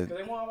 Yeah. Because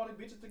they want all the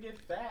bitches to get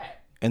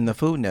fat. And the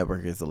Food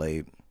Network is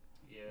late.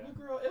 Yeah. No,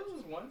 girl, it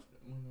was just one.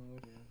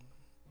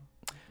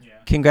 Yeah.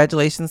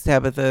 Congratulations, Are you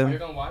Tabitha.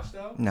 gonna watch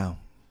though? No.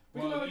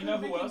 We Well, gotta you do know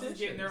who vegan else is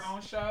getting their dishes.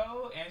 own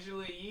show?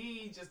 Angela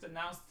Yee just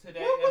announced today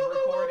as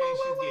recording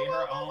she's getting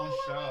her own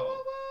show.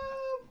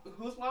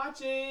 Who's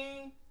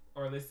watching?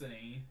 Or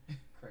listening.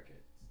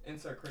 Cricket.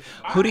 Insert cricket.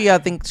 Who do y'all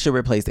think should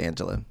replace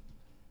Angela?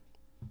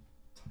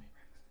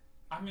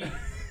 I mean,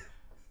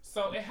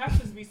 so it has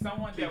to be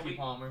someone that Keke we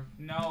Palmer.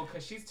 no,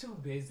 because she's too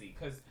busy.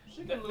 Because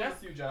She can lose a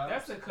few jobs.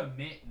 that's a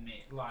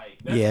commitment. Like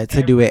that's Yeah,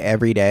 to do it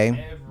every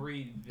day.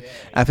 Every day.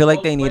 I feel like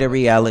Well, they need a wait,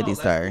 reality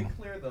let's star. be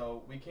clear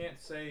though, we can't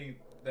say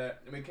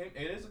that.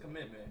 It is a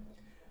commitment,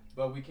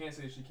 but we can't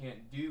say she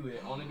can't do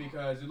it only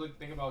because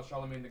think about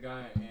Charlamagne the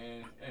Guy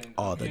and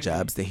All the Andy,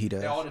 jobs that he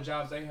does. all the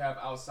jobs they have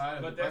outside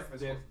of But the that's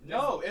breakfast. diff-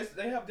 No,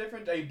 they have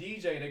different. They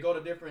DJ. They go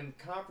to different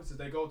conferences.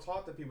 They go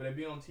talk to people. They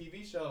be on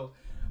TV shows.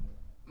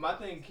 My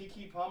thing,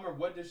 Kiki Palmer,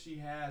 what does she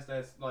has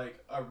that's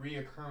like a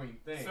reoccurring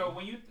thing? So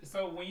when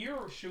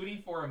you're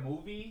shooting for a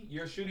movie,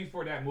 you're shooting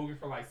for that movie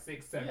for like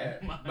 6-7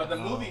 yeah, months. but the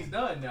movie's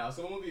done now.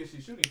 So what movie is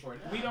she shooting for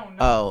now? We don't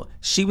know. Oh,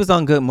 she was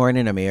on Good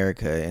Morning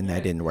America, and Yeah.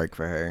 that didn't work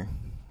for her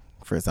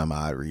for some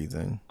odd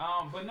reason.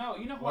 But no,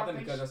 you know who Well, I I think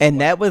think. because that's And what-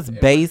 that was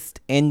it based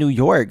in New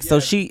York. So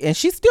Yeah.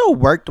 she still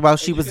worked while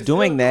she and you was can still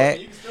doing do it, that,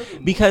 you can still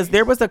do because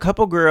there movies. was a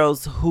couple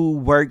girls who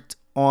worked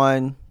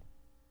on.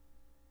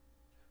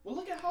 Well,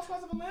 look at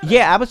Housewives of Atlanta.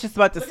 Yeah, I was just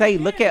about to Look say,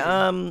 at look at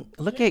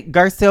Candy.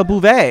 Garcelle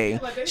Bouvet. Yeah,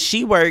 like they-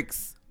 She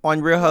works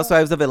on Real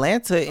Housewives of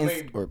Atlanta and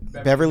mean, or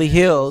Beverly Beverly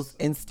Hills. Hills,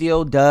 and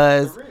still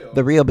does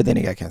The Real. but then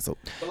it got canceled.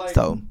 But like,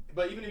 So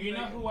but even if You know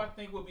think- who I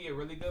think would be a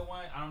really good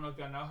one? I don't know if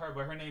y'all know her,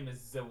 but her name is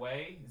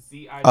Ziway.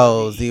 Z-I-W-E.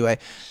 oh, Z-Way.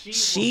 She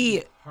She-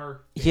 would be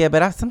perfect. Yeah,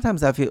 but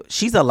sometimes I feel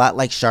she's a lot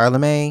like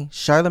Charlemagne.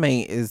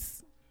 Charlemagne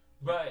is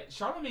But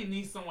Charlamagne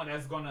needs someone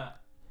that's gonna.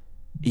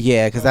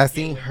 because I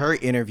seen her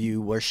interview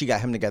where she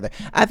got him together.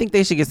 I think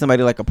they should get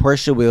somebody like a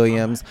Portia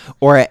Williams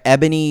or a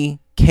Ebony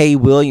K.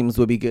 Williams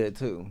would be good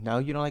too. No,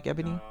 you don't like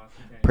Ebony? No,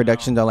 she can't.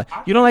 Production don't like.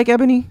 I You don't like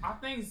Ebony? I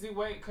think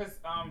Z-Way, because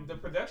the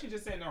production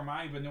just said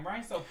Normani, but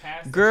Normani's so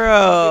passive.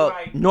 Girl,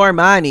 She's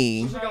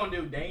Normani, She's gonna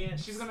do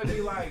dance. She's gonna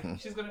be like,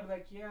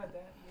 yeah,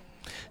 that.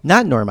 Yeah.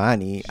 not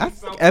Normani. I She's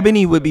think so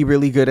Ebony would be passive.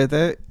 really good at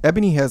that.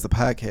 Ebony has a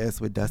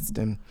podcast with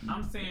Dustin.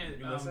 I'm saying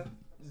You listen?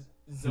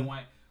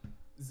 Z-Way.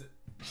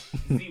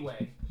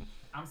 Z-Way.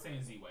 I'm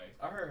saying Z-Way.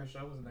 I heard her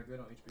show wasn't that good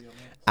on HBO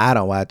Max. I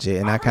don't watch it,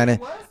 and I heard kind it of,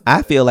 was I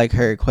good. feel like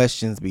her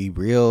questions be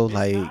real, It's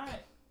like. not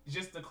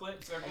just the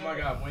clips are Oh my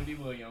good. God, Wendy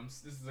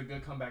Williams. This is a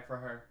good comeback for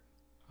her.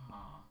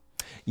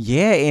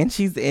 Yeah, and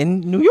she's in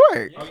New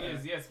York. Oh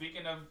yes.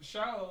 Speaking of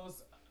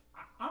shows,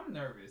 I'm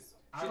nervous.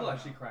 I She don't looked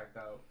like know. she cracked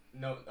out.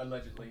 No,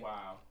 allegedly.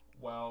 Wow.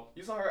 Well.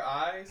 You saw her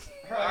eyes?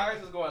 Her Wait.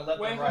 eyes was going left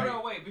Wait, and hold right.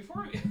 on, wait.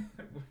 Before we,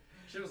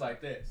 She was like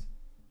this.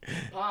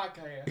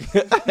 Podcast.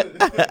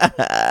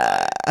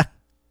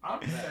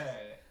 I'm sad.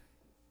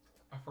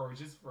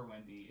 For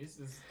Wendy, it's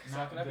just So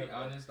not can I be good.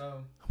 honest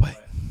though?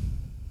 What?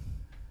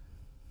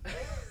 I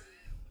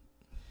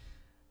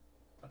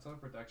told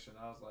production,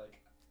 I was like,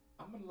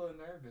 I'm a little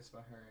nervous for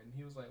her, and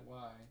he was like,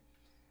 why?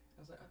 I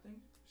was like, I think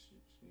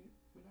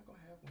we're not gonna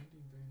have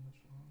Wendy very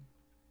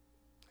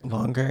much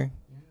Longer.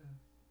 Yeah.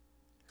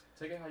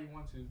 Take it how you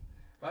want to.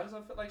 But I just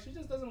don't feel like she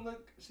doesn't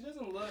look. She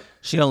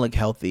She don't look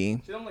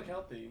healthy. don't look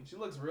healthy. She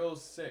looks real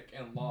sick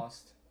and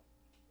lost.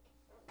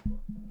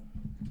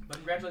 But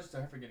congratulations to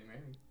her for getting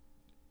married.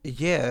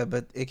 Yeah,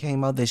 but it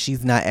came out that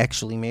she's not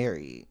actually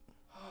married.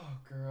 Oh,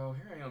 girl,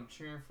 here I am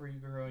cheering for you,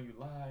 girl. You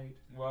lied.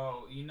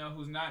 Well, you know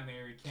who's not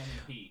married? Ken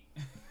and Pete.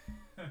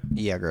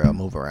 Yeah, girl,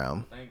 move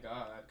around. Thank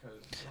God, cause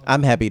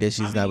I'm happy that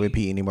she's I not with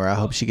mean, Pete anymore. I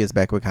hope she gets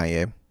back with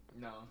Kanye.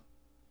 no.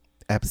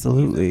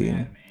 Absolutely. He's a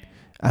bad man.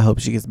 I hope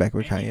she gets back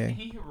with And Kanye.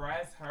 He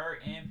harassed her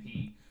and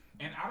Pete,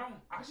 and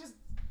I just.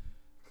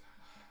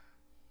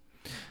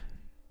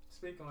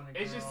 Speak on it.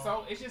 It's girl. just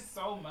so. It's just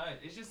so much.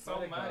 It's just so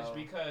Let it much go.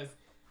 because.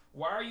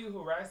 Why are you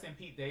harassing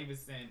Pete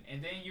Davidson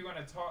and then you're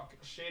gonna talk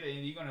shit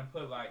and you're gonna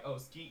put like, oh,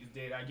 Skeet's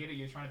dead. I get it,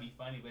 you're trying to be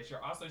funny, but you're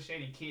also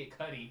shading Kid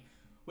Cudi,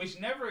 which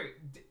never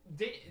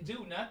did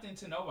do nothing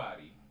to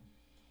nobody.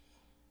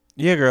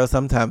 Yeah, girl,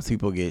 sometimes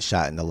people get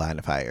shot in the line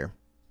of fire.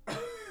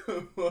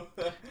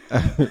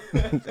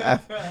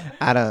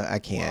 I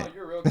can't. Wow,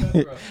 you're real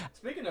good, bro.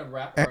 Speaking of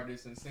rap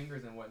artists and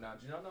singers and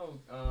whatnot, do y'all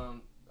know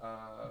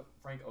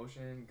Frank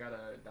Ocean got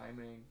a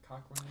diamond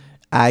cock ring?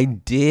 I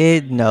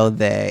did know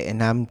that,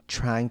 and I'm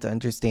trying to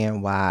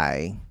understand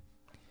why.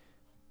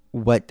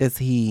 What does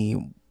he?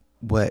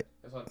 What?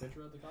 That's not a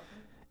picture of the cock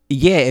ring?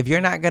 Yeah, if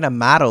you're not gonna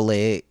model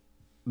it,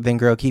 then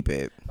girl, keep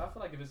it. But I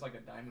feel like if it's like a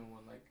diamond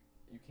one, like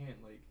you can't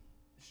like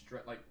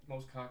stretch like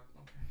most cock.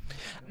 Okay.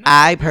 No,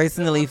 I there's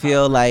personally still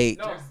feel a like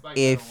No, there's, like,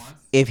 if little ones.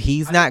 if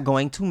he's I not just-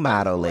 going to I just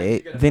model feel like you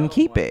it, get a then metal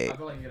keep one. it. I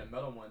feel like you get a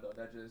metal one though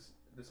that just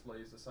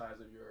displays the size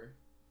of your.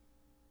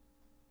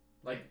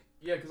 Like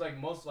yeah, because like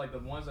most like the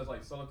ones that's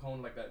like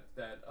silicone like that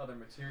other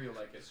material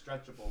like it's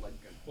stretchable like you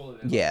can pull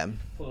it in. Yeah,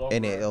 Pull it over.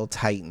 and it'll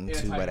tighten Yeah,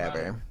 to tight whatever.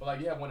 around. But like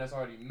you have one that's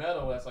already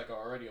metal, that's like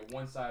already a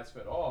one size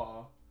fit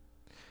all.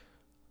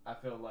 I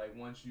feel like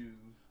once you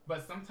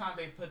But sometimes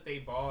they put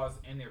their balls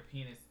and their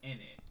penis in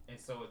it, and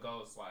so it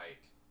goes like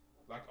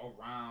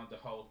around the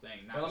whole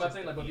thing. Not well, I'm just not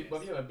saying the like but if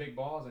penis. you have a big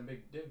balls and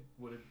big dick,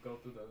 would it go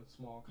through the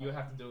small? You'll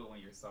cock? have to do it when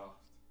you're soft.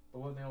 But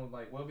what if they don't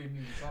like? What if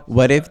you soft?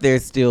 What if they're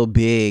still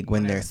big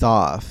when they're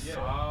soft? Yeah.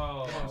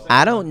 Oh, That's what I'm saying.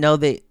 I don't know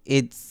that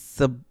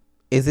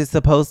is it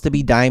supposed to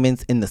be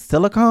diamonds in the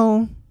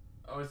silicone?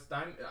 Oh, it's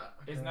diamond.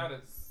 It's not a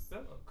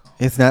silicone.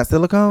 It's not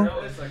silicone? No,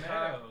 It's it's like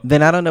metal.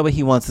 Then I don't know what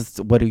he wants us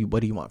to, what do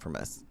you want from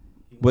us?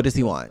 What does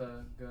he want?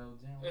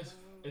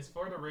 It's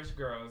for the rich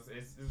girls.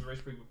 It's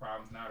rich people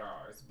problems, not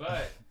ours.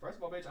 But First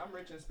of all, bitch, I'm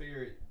rich in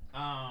spirit.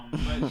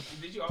 but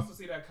did you also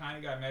see that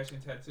Kanye got matching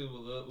tattoo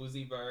with Lil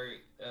Uzi Vert,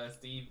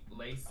 Steve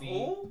Lacy?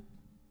 Who?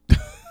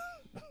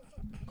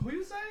 Who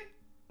you say?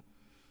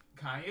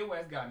 Kanye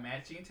West got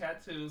matching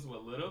tattoos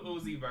with Lil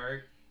Uzi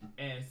Vert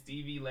and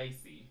Stevie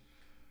Lacy.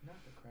 Not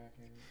the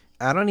crackhead.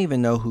 I don't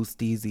even know who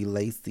Steezy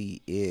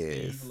Lacey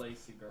is. Steve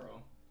Lacy,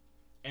 girl.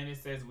 And it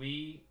says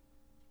we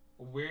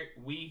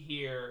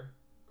here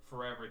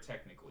forever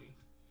technically.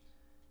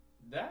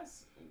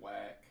 That's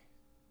whack.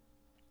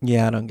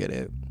 Yeah, I don't get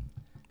it.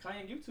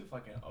 Kanye, you too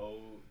fucking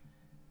old.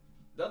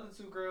 The other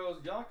two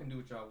girls, y'all can do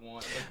what y'all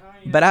want. But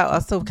Kanye, But I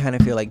also kind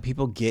of feel like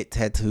people get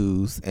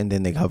tattoos and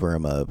then they cover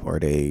them up or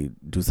they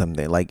do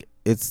something like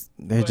they're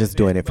But just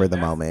doing it for the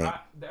that's moment.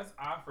 That's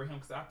odd for him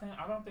because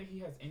I don't think he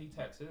has any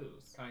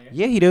tattoos. Kanye.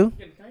 Yeah, he do.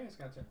 Yeah, Kanye's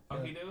got tattoos.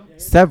 Oh, he do? Yeah,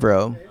 he's-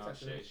 Several. yeah, he's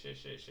Oh tattoos.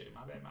 shit.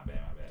 My bad.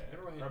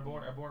 Everyone-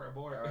 Abort.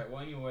 All right.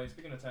 Well, anyway,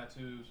 speaking of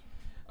tattoos,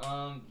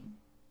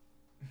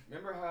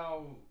 remember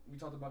how we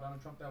talked about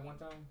Donald Trump that one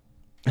time?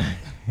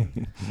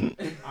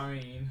 I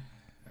mean,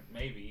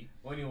 maybe.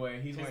 Well,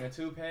 anyway, he's wearing a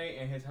toupee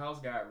and his house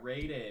got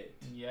raided.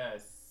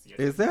 Yes.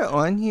 Is that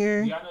on Do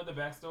here? y'all know the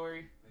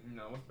backstory?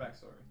 No, what's the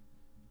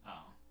backstory?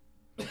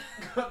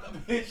 Oh.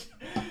 Bitch,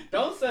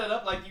 don't set it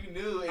up like you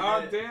knew. and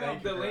Oh then- damn,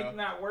 thank the you, link girl.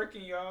 not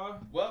working, y'all.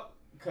 Well,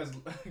 because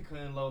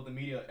couldn't load the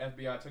media,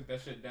 FBI took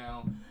that shit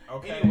down.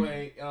 Okay.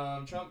 Anyway,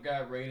 Trump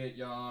got raided,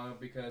 y'all,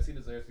 because he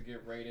deserves to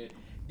get raided.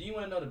 Do you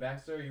want to know the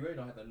backstory? You really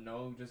don't have to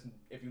know. Just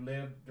if you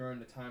lived during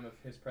the time of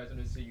his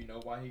presidency, you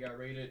know why he got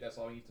raided. That's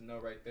all you need to know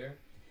right there.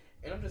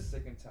 And I'm just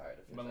sick and tired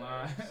of his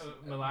ass.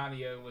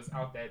 Melania was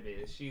out that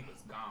bitch. She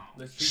was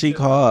gone. She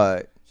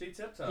caught. She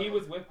tiptoed. He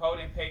was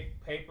withholding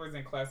papers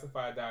and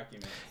classified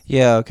documents.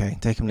 Yeah, okay.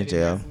 Take him to And then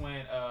jail. that's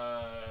when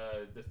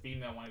the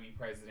female wannabe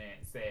president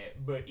said,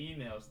 but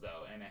emails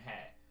though, and a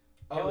hat.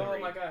 Oh Hillary.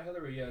 my God,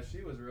 Hillary. Yeah,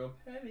 she was real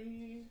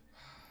petty.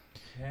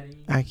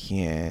 Petty. I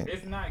can't.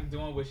 It's not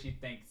doing what she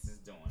thinks it's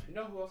doing. You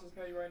know who else is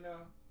petty right now?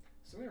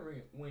 Serena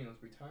Williams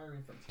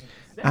retiring from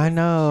tennis. I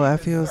know. I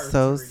She feel deserves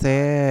so to retire.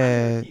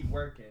 I need sad. to keep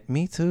working.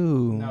 Me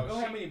too. No. You know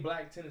she- how many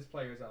black tennis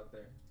players out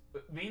there?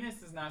 But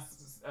Venus is not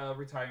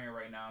retiring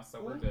right now, so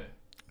we're What? good.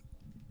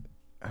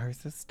 Her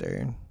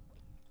sister.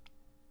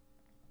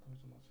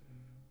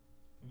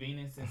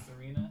 Venus and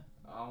Serena.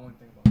 I don't want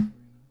to think about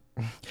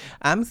Serena.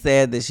 I'm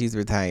sad that she's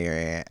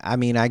retiring. I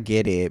mean, I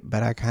get it,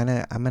 but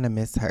I'm gonna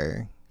miss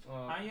her.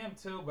 I am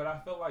too, but I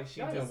feel like she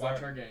Y'all didn't deserves. watch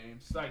her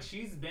games. Like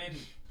she's been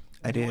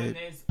I doing did.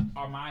 this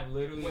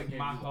literally What game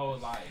my you whole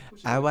watch? life.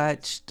 I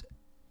watched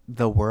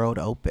the World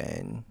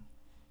Open.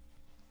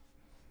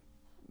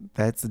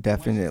 That's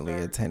definitely a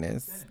started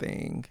tennis tennis?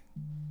 thing.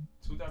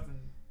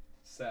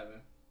 2007.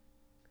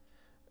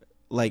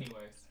 Like,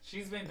 Anyways,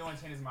 she's been doing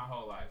tennis my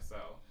whole life, so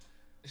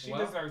she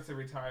Well- deserves to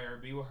retire,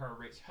 be with her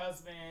rich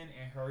husband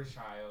and her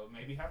child,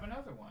 maybe have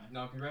another one.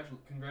 No,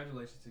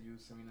 congratulations to you,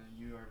 Serena.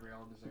 You are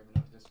well deserving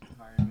of this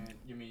retirement.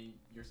 You mean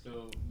you're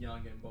still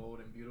young and bold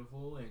and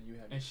beautiful, and you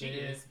have your And she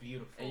kids, is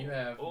beautiful. and you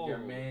have your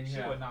man. She You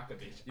would have, knock a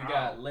bitch you out.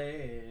 got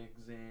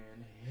legs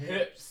and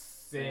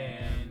hips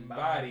and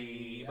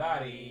body.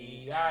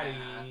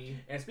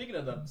 And speaking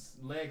of the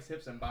legs,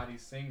 hips, and body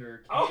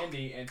singer, Oh.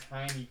 Candy and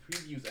Tiny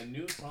previews a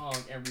new song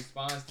in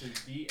response to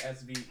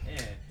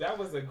DSVN. That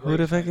was a great who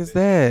the fuck is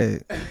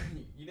transition. that?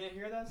 You didn't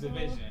hear that song?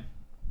 Division.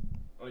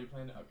 Oh, you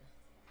playing it? Okay.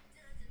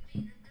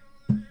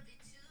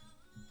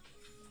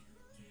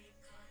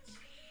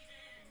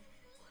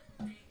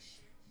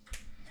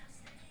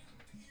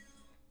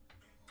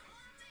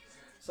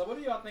 So what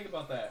do y'all think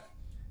about that?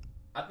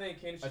 I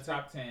think Candy A should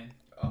top 10, take-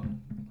 Oh.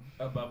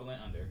 a bubbling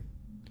under.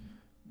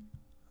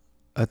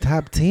 A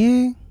top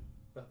 10?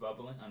 A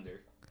bubbling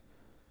under.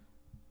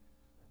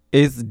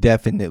 It's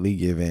definitely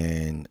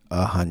given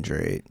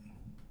 100.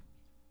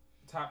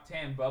 Top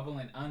 10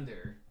 bubbling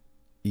under.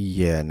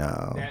 Yeah,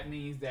 no. That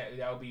means that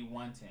would be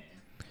 110.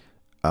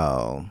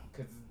 Oh,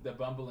 Because the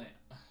bubbling,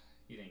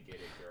 you didn't get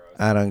it, girl.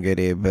 I don't get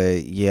it,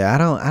 but yeah,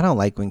 I don't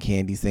like when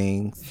Candy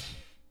sings.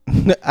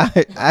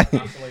 I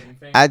Oscillating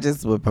finger. I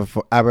just would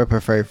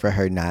prefer for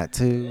her not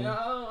to.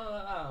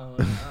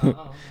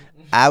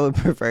 I would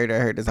prefer to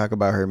her to talk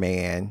about her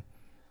man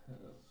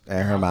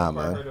and her I prefer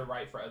mama. her to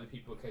write for other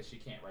people because she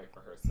can't write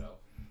for herself.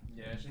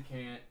 Yeah, she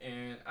can't,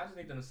 and I just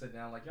need them to sit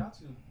down. Like y'all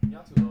too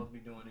old to be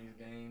doing these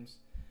games.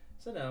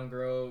 Sit down,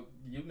 girl.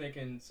 You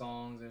making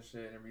songs and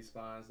shit in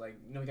response. Like,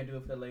 you know, we gotta do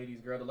it for the ladies,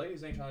 girl. The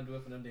ladies ain't trying to do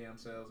it for them damn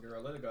selves,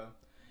 girl. Let it go.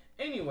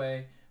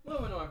 Anyway,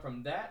 moving on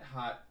from that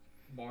hot,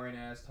 boring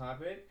ass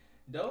topic,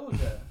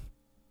 Doja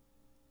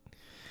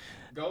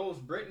goes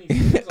Britney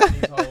Spears on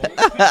these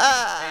hoes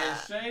and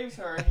shaves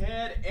her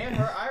head and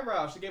her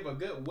eyebrows. She gave a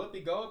good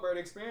Whoopi Goldberg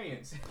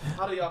experience.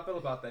 How do y'all feel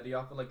about that? Do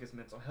y'all feel like it's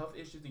mental health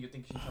issues? Do you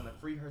think she's trying to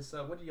free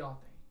herself? What do y'all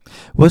think?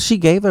 Well, she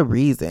gave a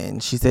reason.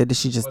 She said that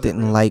she just Was it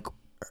didn't real? like.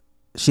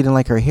 She didn't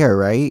like her hair,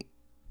 right?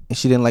 And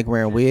she didn't like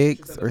wearing She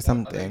wigs said the or point-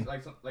 something.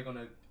 like on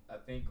a, I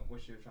think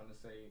what she was trying to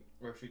say,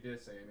 or if she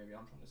did say it, maybe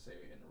I'm trying to say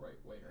it in the right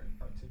way or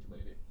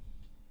articulate it,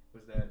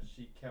 was that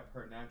she kept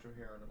her natural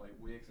hair under like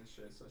wigs and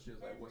shit. So she was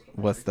like, "What's the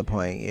point? What's the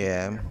point?"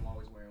 Yeah. I'm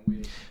always wearing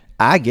wigs."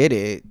 I get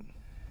it.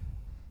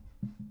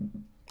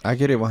 I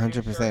get it She 100%.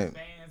 reassures fans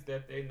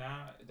that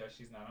that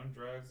she's not on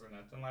drugs or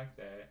nothing like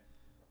that.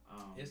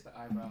 It's the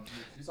eyebrows.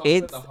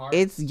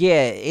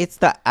 It's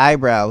the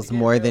eyebrows Yeah,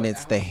 more than really,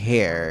 it's the I was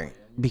hair. wearing,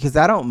 because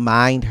I don't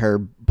mind her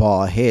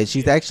bald head.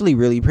 She's actually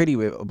really pretty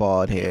with a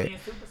bald head. Alien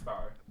superstar.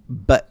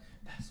 But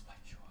That's what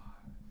you are.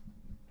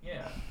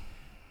 Yeah.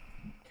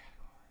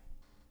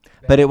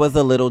 but it was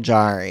a little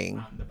jarring.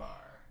 On the bar.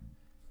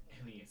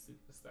 Alien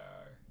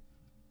superstar.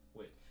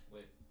 With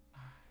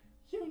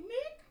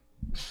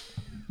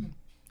Unique.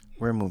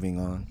 We're moving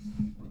on.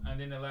 and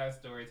then the last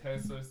story, Taylor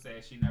Swift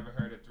said she never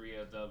heard of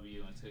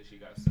 3LW until she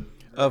got sued.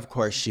 Of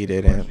course she Of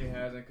didn't. course she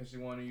hasn't, because she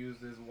wanted to use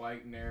this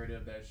white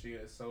narrative that she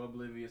is so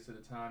oblivious to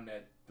the time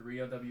that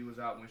 3LW was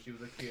out when she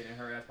was a kid, and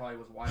her ass probably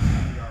was watching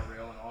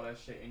TRL and all that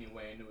shit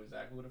anyway and knew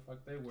exactly who the fuck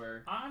they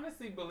were. I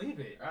honestly believe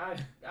it.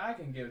 I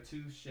can give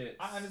two shits.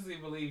 I honestly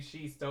believe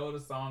she stole the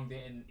song,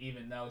 didn't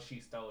even know she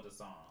stole the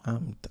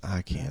song.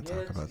 I can't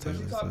talk about but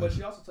Taylor but Swift.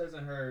 she also says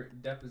in her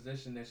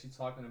deposition that she's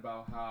talking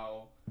about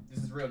how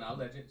this is real, not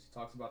legend. She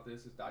talks about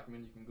this. It's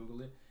documented. You can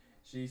Google it.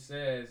 She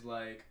says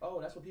like,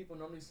 "Oh, that's what people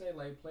normally say.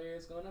 Like,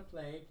 players gonna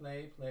play.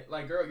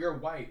 Like, girl, you're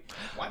white.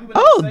 White people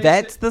don't Oh, say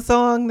that's shit. the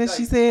song that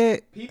she Like,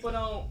 said.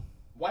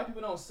 White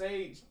people don't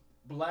say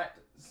black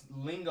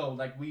lingo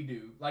like we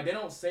do. Like, they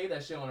don't say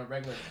that shit on a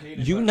regular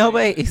cadence. You like know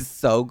they what do. is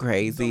so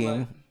crazy? So,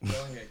 like,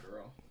 go ahead,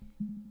 girl.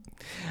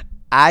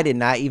 I did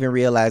not even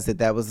realize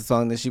that was the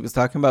song that she was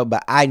talking about,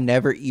 but I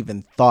never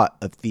even thought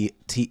of the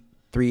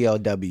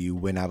 3LW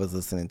when I was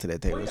listening to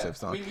that Taylor Well, yeah. Swift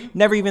song. I mean,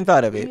 Never even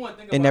thought of we it. wouldn't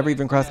think It about never it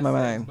even in crossed my that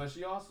sense, mind. But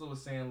she also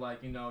was saying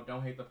like,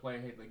 don't hate the player,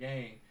 hate the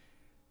game.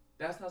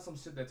 That's not some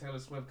shit that Taylor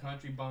Swift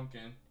country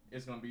bunking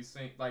is gonna be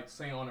saying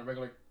on a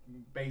regular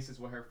basis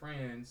with her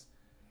friends.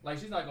 Like,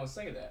 she's not gonna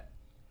say that,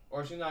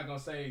 or she's not gonna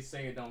say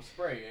it, don't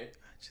spray it.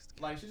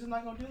 Like, she's just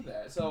not gonna do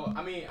that. So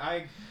I mean,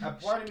 a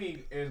part of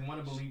me is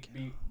want to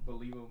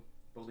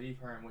believe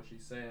her and what she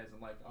says,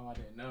 and like, oh, I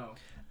didn't know.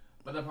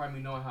 But the part of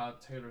me knowing how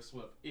Taylor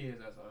Swift is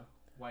as a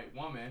white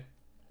woman,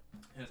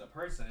 as a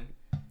person,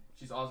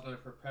 she's always going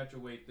to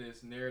perpetuate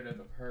this narrative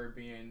of her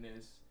being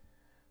this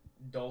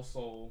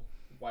docile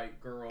white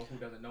girl who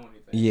doesn't know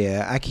anything.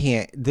 Yeah, I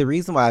can't. The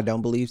reason why I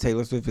don't believe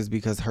Taylor Swift is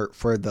because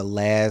for the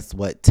last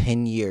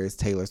 10 years,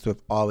 Taylor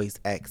Swift always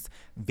acts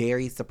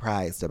very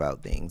surprised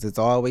about things. It's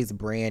always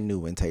brand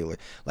new in Taylor.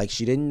 Like,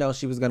 she didn't know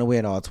she was gonna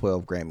win all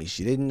 12 Grammys.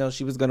 She didn't know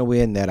she was gonna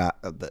win that.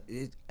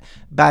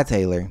 Bye,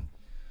 Taylor.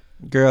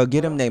 Girl,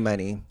 get them their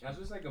money. As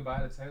we say goodbye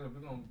to Taylor,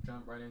 we're gonna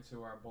jump right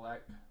into our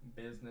Black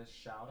business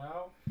shout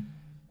out.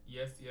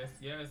 Yes.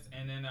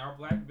 And then our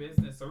Black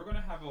business. So we're going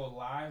to have a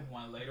live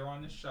one later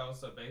on the show.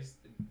 So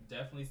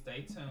definitely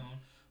stay tuned.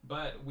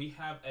 But we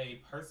have a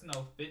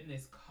personal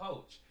fitness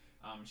coach.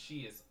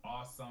 She is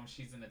awesome.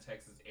 She's in the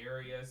Texas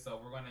area.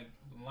 So we're going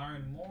to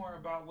learn more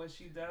about what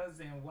she does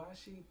and why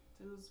she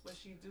does what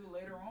she do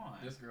later on.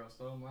 This girl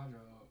stole my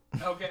job.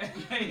 Okay.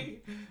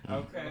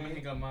 Let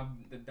me hang up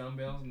the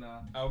dumbbells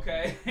now.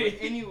 Okay. But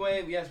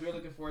anyway, yes, we're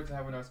looking forward to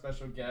having our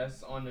special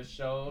guest on the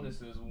show. This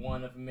is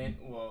one of many.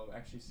 Well,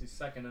 actually, she's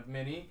second of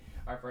many.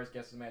 Our first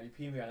guest is Maddie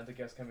P. We got another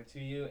guest coming to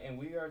you, and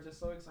we are just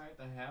so excited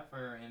to have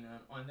her. And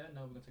on that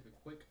note, we're gonna take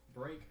a quick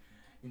break.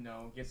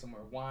 Get some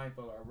more wine,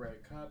 fill our red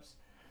cups,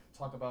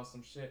 talk about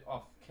some shit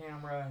off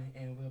camera,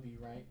 and we'll be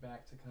right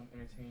back to come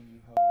entertain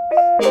you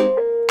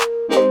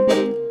hoes.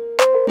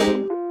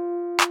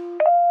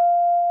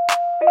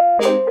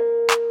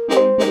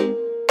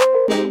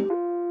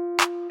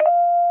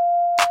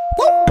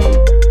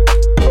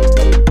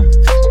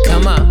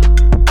 Come on.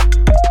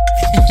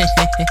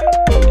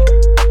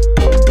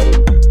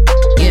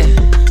 Yeah.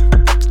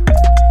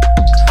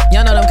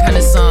 Y'all know them kind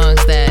of songs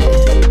that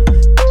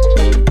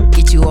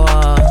get you all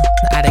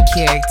out of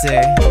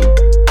character.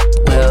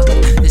 Well,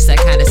 this that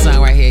kind of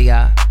song right here,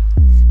 y'all.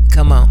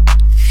 Come on.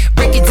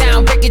 Break it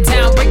down, break it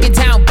down, break it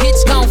down.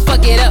 Bitch, gon'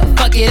 fuck it up,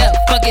 fuck it up,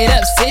 fuck it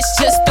up. Sis,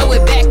 just throw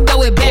it back,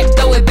 throw it back,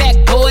 throw it back,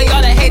 boy.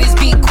 All the haters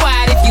be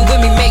quiet if you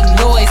with me, make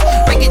noise.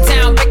 Break it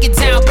down, break it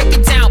down, break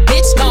it down.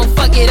 Bitch, gon'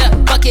 fuck it up,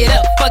 fuck it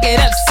up, fuck it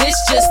up. Sis,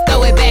 just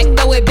throw it back,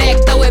 throw it back,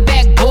 throw it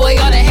back, boy.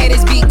 All the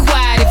haters be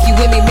quiet if you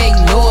with me, make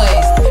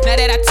noise. Now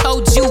that I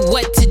told you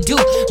what to do,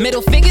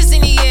 middle fingers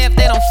in the air if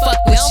they don't fuck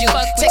with you.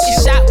 Take a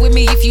shot with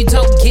me if you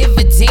don't give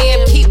a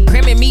damn. Keep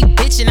grimming me,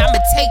 bitch, and I'ma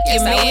take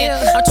it, man.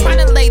 I'm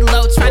tryna lay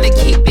low, tryna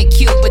keep it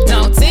cute, but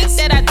don't think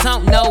that I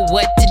don't know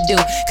what to do.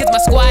 Cause my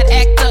squad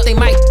act up, they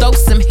might throw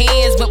some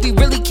hands, but we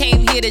really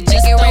came here to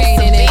just throw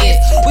some bands.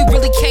 We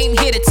really came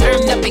here to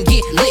turn up and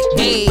get lit.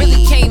 We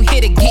really came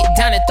here to get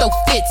down and throw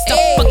fits. Don't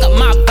fuck up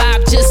my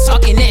vibe, just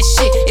talking that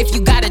shit. If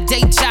you got a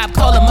day job,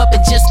 call them up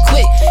and just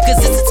quit.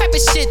 Cause this the type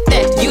of shit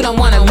that you don't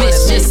wanna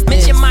miss. Just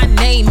mention my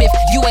name if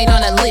you ain't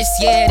on a list.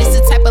 Yeah, this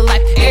the type of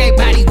life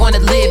everybody wanna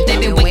live. They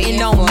been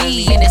waiting on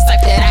me, and it's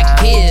like that I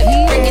give.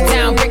 Break it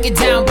down, break it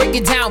down, break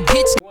it down,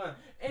 bitch.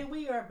 And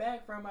we are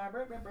back from our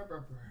break.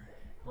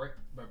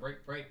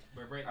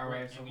 Break. All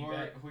right, so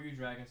who you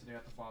dragging today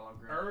at the follow,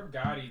 girl? Herb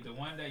Gotti, the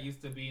one that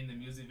used to be in the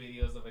music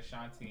videos of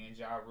Ashanti and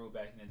Ja Rule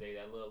back in the day,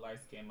 that little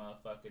light-skinned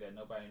motherfucker that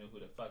nobody knew who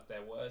the fuck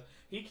that was.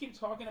 He keeps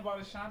talking about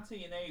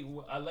Ashanti and they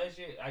alleged,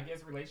 I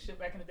guess, relationship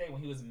back in the day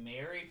when he was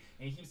married,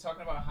 and he keeps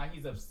talking about how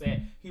he's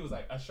upset. He was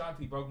like,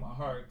 Ashanti broke my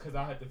heart because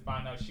I had to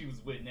find out she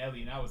was with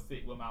Nelly and I was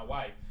sick with my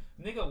wife.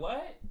 Nigga,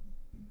 what?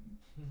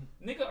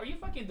 Nigga, are you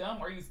fucking dumb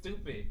or are you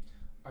stupid?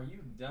 Are you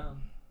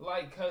dumb?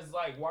 Like, cause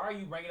like, why are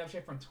you bringing up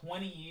shit from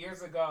 20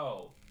 years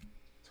ago?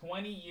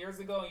 20 years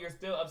ago, and you're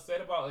still upset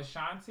about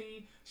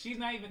Ashanti? She's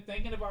not even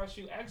thinking about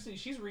you. Actually,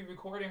 she's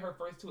re-recording her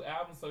first 2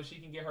 albums so she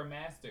can get her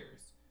masters.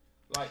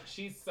 Like,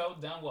 she's so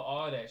done with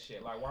all that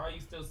shit. Like, why are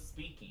you still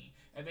speaking?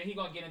 And then he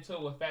gonna get into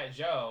it with Fat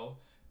Joe,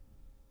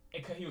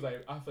 and he was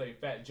like, I feel like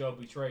Fat Joe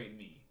betrayed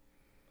me.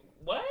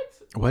 What?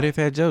 What did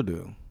Fat Joe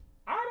do?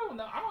 I don't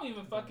know. I don't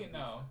even fucking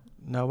know.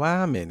 No, why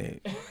I'm in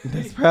it.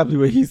 That's probably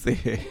what he said.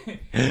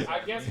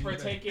 I guess for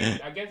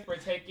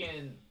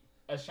taking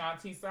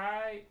Ashanti's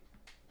side.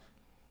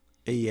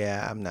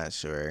 Yeah, I'm not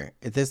sure.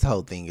 This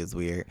whole thing is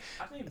weird.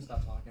 I think even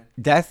stop talking.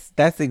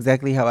 That's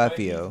exactly how I But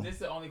feel. this is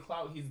the only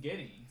clout he's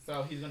getting.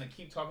 So he's gonna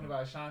keep talking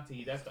about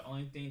Ashanti. That's the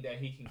only thing that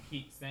he can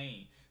keep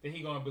saying. Then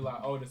he gonna be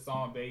like, oh, the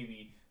song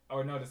Baby.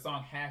 Or no, the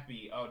song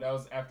Happy. Oh, that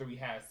was after we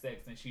had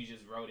sex and she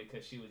just wrote it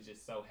because she was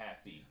just so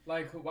happy.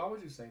 Like, why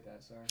would you say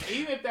that, sir?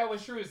 Even if that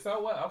was true, so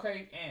what?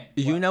 Okay, and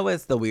You know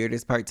what's the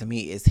weirdest part to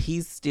me is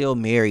he's still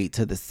married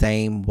to the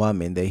same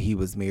woman that he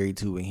was married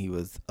to when he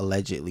was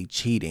allegedly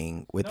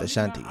cheating with No, he's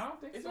Ashanti. not. I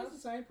don't think Is so. that the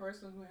same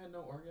person who had no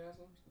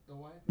orgasms? The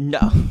wife? No.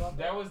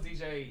 That was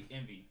DJ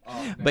Envy.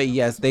 Oh, okay. But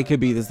yes, they could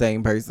be the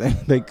same person.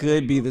 They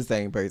could be the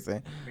same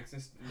person.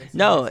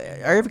 No,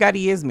 Irv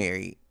Gotti is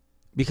married.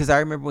 Because I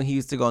remember when he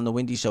used to go on the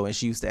Wendy show and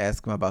she used to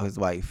ask him about his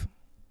wife.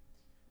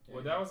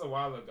 Well, that was a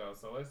while ago,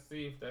 so let's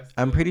see if that's.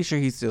 I'm still- pretty sure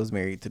he still's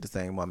married to the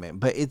same woman.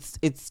 But it's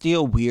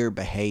still weird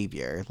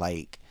behavior.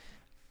 Like,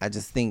 I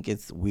just think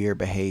it's weird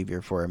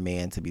behavior for a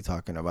man to be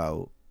talking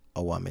about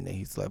a woman that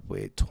he slept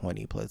with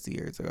 20 plus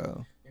years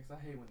ago. Because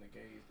I hate when the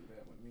gays do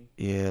that with me.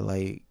 Yeah,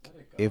 like, Let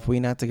it go. if we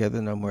not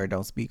together no more,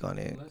 don't speak on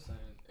it. Listen,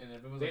 and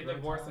if it was They a great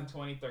divorced in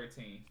time-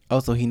 2013.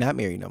 Oh, so he not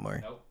married no more.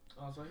 Nope.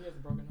 Oh, so he has a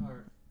broken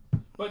heart.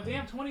 But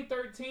damn,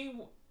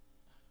 2013.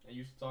 And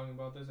you talking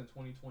about this in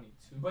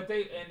 2022? But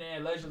they and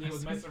then allegedly he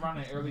was messing around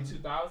in the early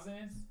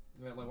 2000s.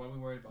 Yeah, like, why are we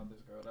worried about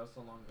this, girl? That was so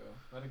long ago.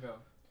 Let it go.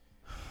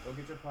 Go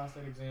get your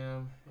prostate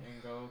exam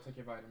and go take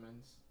your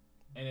vitamins.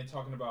 And then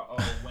talking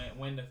about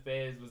when the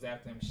feds was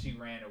after him, she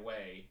ran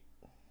away.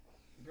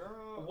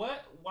 Girl,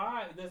 What?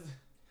 Why? Does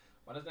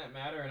why does that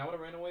matter? And I would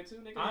have ran away too,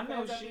 nigga. I The know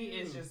feds after she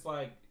you. is just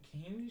like,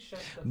 can you shut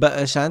the? But fuck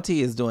up?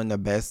 Ashanti is doing the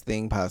best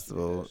thing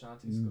possible.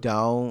 Ashanti's cool.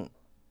 Don't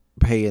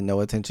pay it no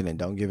attention and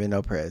don't give it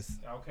no press.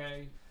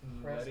 Okay,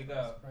 Press, let it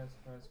go. press.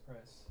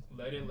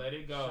 Let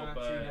it go. Ashanti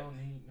But don't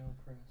need no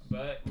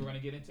press. we're gonna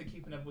get into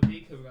keeping up with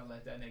D because we're gonna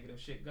let that negative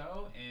shit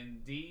go.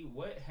 And D,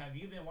 what have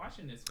you been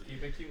watching this week?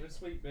 Keep it cute and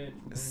sweet,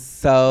 bitch.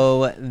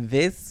 So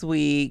this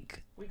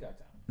week, We got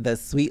time. the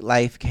Sweet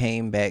Life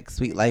came back.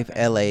 Sweet Life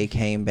LA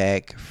came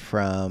back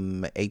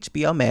from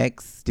HBO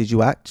Max. Did you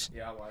watch?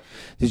 Yeah, I watched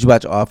it. Did you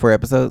watch all 4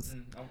 episodes?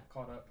 I'm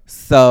caught up.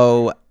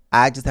 So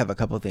I just have a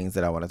couple things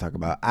that I want to talk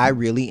about. I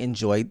really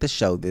enjoyed the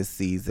show this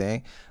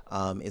season.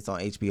 It's on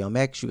HBO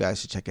Max. You guys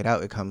should check it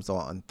out. It comes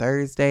on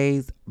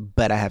Thursdays.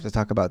 But I have to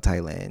talk about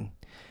Thailand.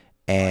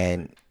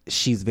 And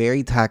she's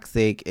very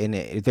toxic. And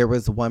there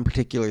was one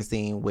particular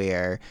scene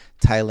where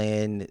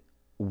Thailand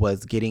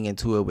was getting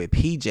into it with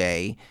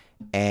PJ.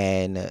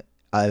 And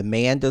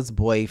Amanda's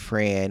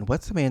boyfriend,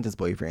 what's Amanda's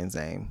boyfriend's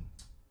name?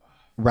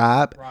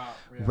 Rob. Rob,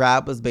 yeah.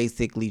 Rob was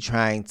basically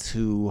trying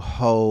to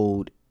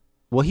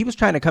he was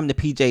trying to come to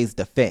PJ's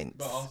defense.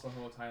 But also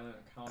hold Thailand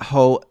accountable.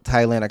 Hold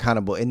Thailand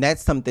accountable. And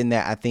that's something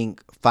that I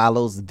think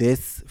follows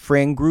this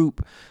friend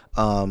group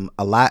a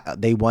lot.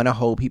 They want to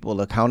hold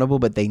people accountable,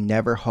 but they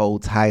never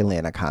hold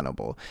Thailand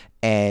accountable.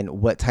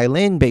 And what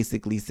Thailand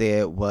basically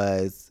said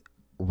was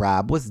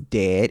Rob was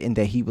dead and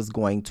that he was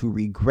going to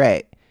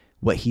regret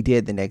what he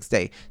did the next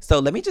day. So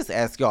let me just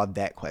ask y'all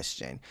that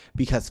question.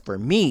 Because for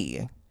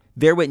me,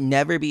 there would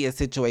never be a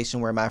situation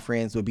where my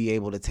friends would be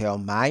able to tell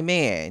my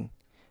man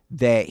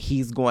that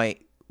he's going,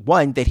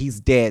 one, that he's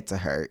dead to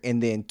her,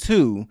 and then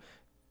two,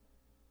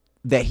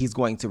 that he's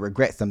going to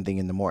regret something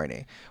in the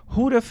morning.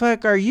 Who the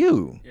fuck are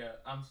you? Yeah,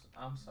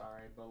 I'm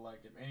sorry, but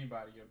like if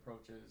anybody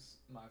approaches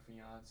my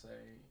fiance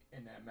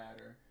in that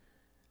matter,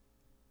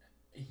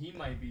 he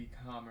might be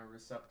calm and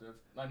receptive.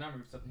 Like not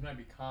receptive, he might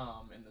be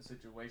calm in the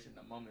situation, in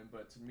the moment.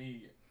 But to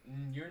me,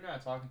 you're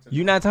not talking to.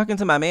 You're not talking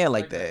to my man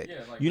like Like that, that.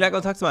 yeah, like You're not that.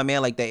 gonna talk to my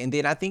man like that. And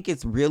then I think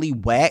it's really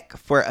whack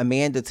for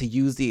Amanda to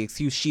use the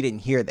excuse she didn't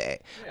hear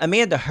that. Yeah.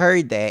 Amanda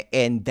heard that,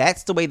 and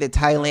that's the way that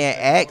Thailand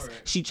ignore acts. it.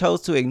 She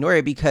chose to ignore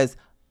it because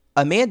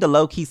Amanda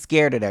low-key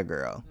scared of that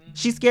girl.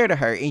 She's scared of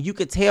her. And you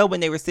could tell when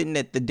they were sitting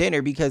at the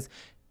dinner because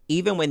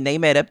even when they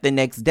met up the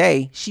next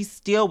day, she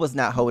still was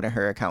not holding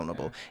her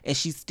accountable. Yeah. And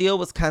she still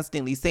was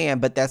constantly saying,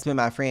 but that's been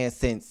my friend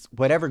since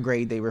whatever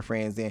grade they were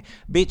friends in.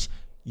 Bitch,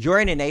 you're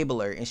an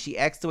enabler. And she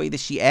acts the way that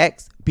she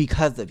acts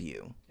because of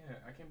you. Yeah,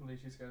 I can't believe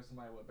she's got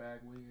somebody with bag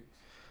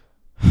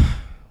wigs.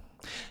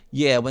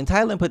 Yeah, when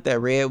Thailand put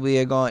that red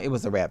wig on, it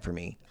was a wrap for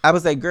me. I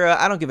was like, girl,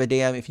 I don't give a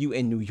damn if you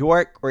in New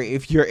York or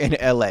if you're in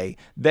LA.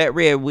 That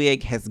red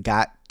wig has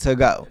got to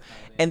go.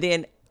 And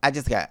then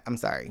I'm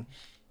sorry.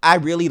 I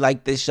really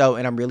like this show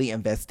and I'm really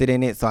invested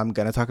in it. So I'm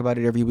going to talk about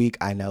it every week.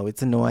 I know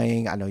it's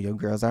annoying. I know your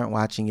girls aren't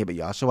watching it, but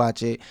y'all should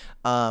watch it.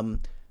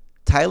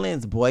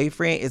 Thailand's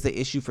boyfriend is an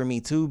issue for me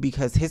too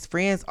because his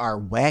friends are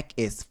whack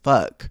as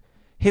fuck.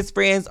 His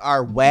friends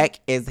are whack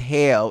as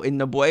hell. And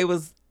the boy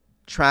was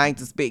trying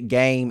to spit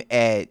game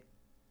at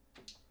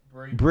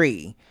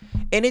Bree.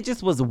 And it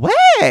just was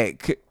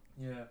whack.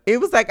 Yeah. It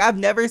was like, I've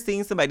never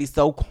seen somebody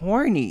so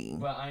corny.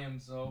 But I am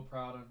so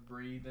proud of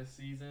Bree this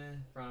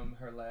season from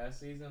her last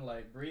season.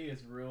 Like, Bree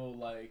is real,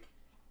 like,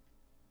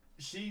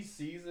 she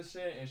sees the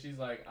shit and she's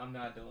like, I'm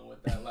not dealing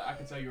with that. Like, I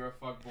can tell you're a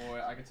fuck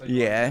boy. I can tell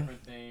you all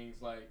different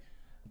things. Like,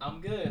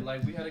 I'm good.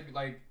 Like, we had a,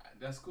 like,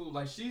 that's cool.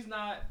 Like, she's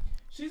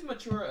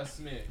mature a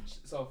smidge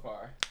so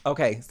far.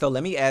 Okay, so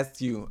let me ask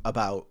you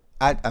about,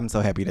 I'm so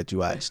happy that you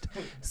watched.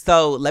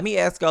 So let me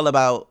ask y'all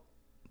about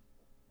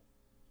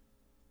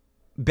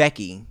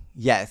Becky.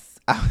 Yes,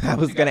 I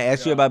was going to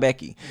ask you about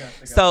Becky.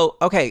 So,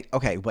 okay,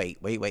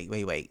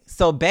 wait.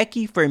 So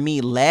Becky, for me,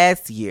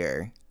 last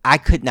year, I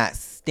could not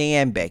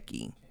stand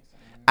Becky.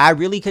 I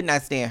really could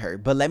not stand her.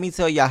 But let me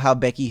tell y'all how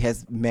Becky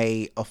has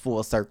made a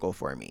full circle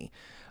for me.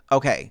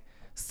 Okay,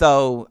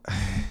 so...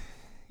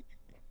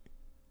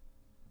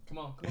 Come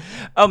on.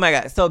 Oh my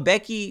God. So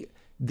Becky,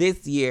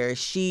 this year,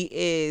 she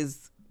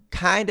is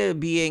kind of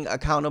being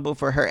accountable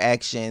for her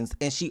actions.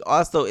 And she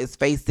also is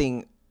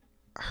facing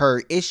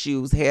her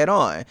issues head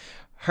on.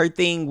 Her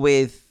thing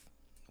with,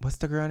 what's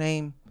the girl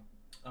name?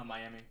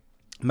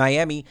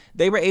 Miami.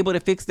 They were able to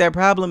fix that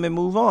problem and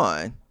move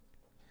on.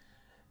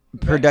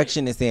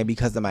 Production is saying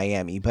because of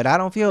Miami, but I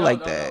don't feel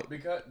like that.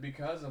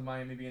 Because of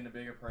Miami being the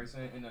bigger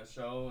person in the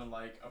show and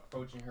like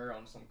approaching her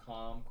on some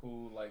calm,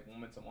 cool, like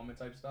woman to woman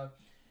type stuff,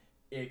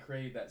 it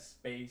created that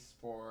space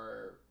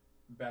for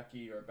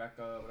Becky or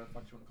Becca, whatever the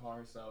fuck you want to call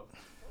herself,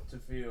 to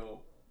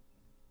feel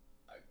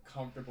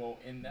comfortable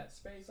in that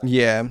space.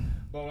 Yeah.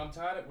 But what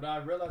I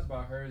realized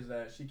about her is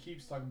that she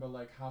keeps talking about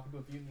like how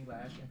people viewed me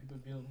last year, and people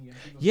viewed me.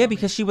 Yeah,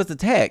 because she was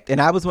attacked, and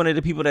I was one of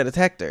the people that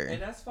attacked her.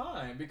 And that's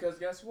fine because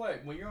guess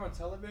what? When you're on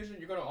television,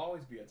 you're gonna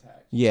always be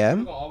attacked. Yeah.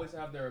 You're gonna always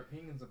have their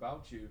opinions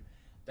about you.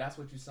 That's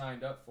what you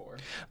signed up for.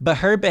 But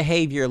her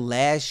behavior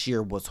last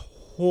year was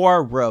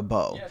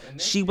horrible. Yes,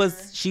 and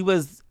she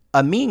was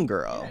a mean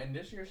girl. Yeah, and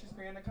this year she's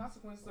paying the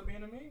consequences of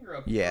being a mean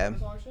girl. Yeah.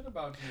 People talk shit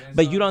about you. And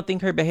But so, you don't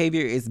think her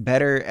behavior is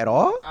better at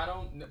all? I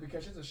don't,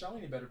 because she hasn't shown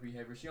any better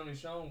behavior. She only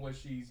shown what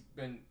she's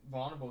been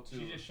vulnerable to.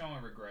 She's just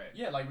showing regret.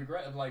 Yeah, like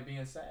regret of like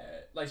being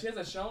sad. Like she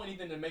hasn't shown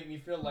anything to make me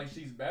feel like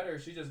she's better.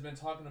 She's just been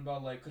talking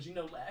about like, cause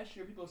last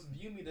year people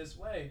view me this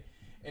way,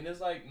 and it's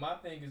like my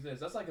thing is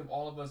this. That's like if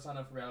all of us sign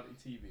up for reality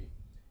TV.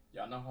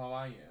 Y'all know how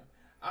I am.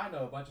 I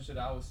know a bunch of shit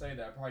I would say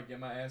that I'd probably get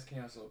my ass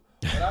canceled.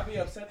 Would I be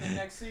upset the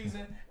next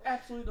season?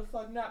 Absolutely the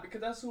fuck not, because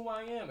that's who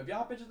I am. If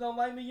y'all bitches don't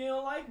like me, you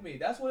don't like me.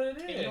 That's what it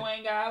is. And you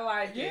ain't gotta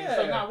like Yeah. it.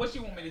 So now what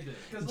you want me to do?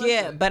 Yeah,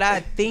 Listen, but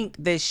I think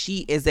that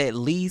she is at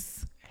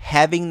least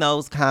having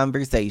those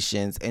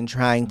conversations and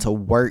trying to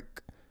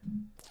work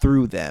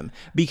through them.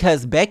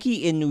 Because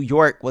Becky in New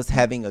York was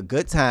having a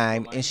good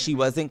time and she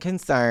wasn't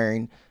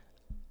concerned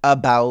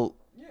about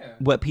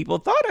what people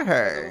thought of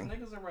her. Those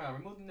niggas around.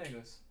 Remove the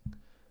niggas.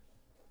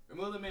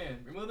 Remove the man.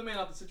 Remove the man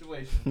out the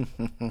situation.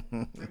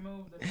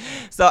 Remove the.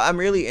 So I'm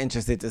really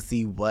interested to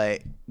see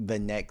what the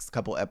next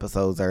couple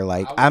episodes are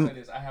like. I will say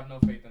this. I have no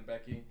faith in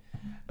Becky.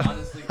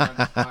 Honestly, I'm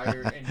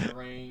tired and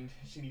drained.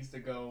 She needs to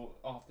go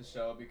off the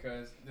show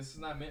because this is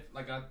not meant,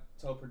 like I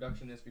told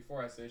production this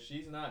before, I said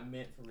she's not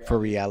meant for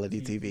reality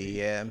TV.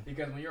 Yeah.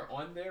 Because when you're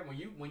on there,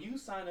 when you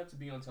sign up to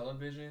be on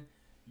television,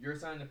 you're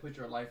signing to put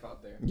your life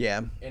out there.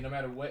 Yeah. And no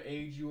matter what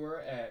age you are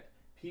at,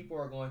 people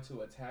are going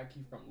to attack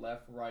you from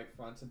left, right,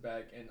 front to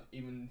back, and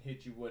even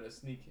hit you with a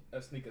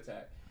sneak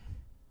attack.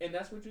 And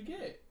that's what you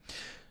get.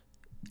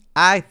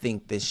 I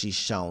think that she's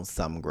shown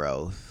some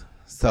growth.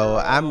 So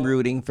I'm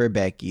rooting for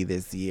Becky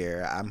this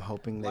year. I'm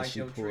hoping that Like she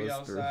your tree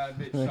pulls through.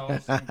 outside, bitch, shown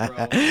some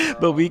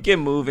growth, But we can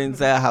move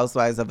into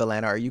Housewives of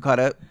Atlanta. Are you caught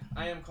up?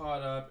 I am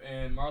caught up,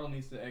 and Marlo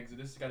needs to exit.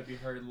 This has got to be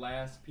her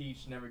last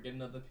peach. Never get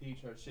another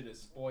peach. Her shit is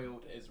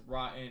spoiled. It's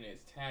rotten.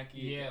 It's tacky.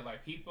 Yeah,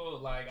 like people,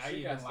 like I She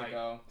even gots to like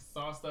go.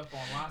 saw stuff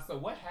online. So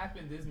what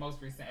happened this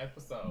most recent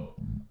episode,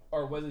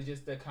 or was it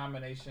just a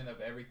combination of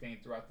everything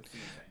throughout the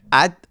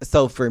season?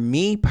 So for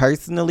me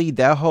personally,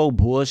 that whole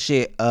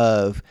bullshit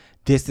of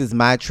this is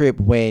my trip,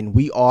 when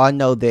we all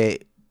know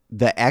that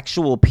the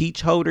actual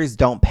peach holders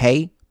don't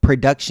pay,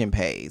 production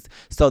pays.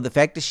 So the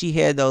fact that she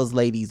had those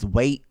ladies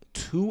wait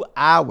 2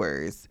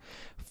 hours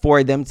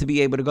for them to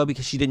be able to go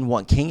because she didn't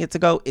want Kenya to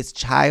go, it's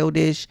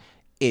childish.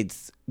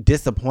 It's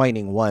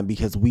disappointing, one,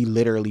 because we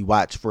literally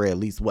watched for at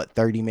least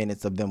 30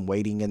 minutes of them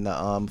waiting in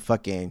the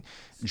fucking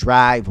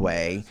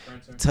driveway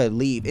to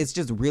leave. It's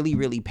just really,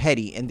 really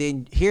petty. And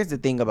then here's the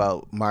thing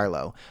about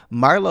Marlo.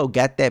 Marlo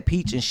got that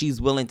peach and she's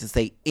willing to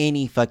say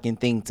any fucking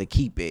thing to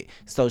keep it.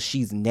 So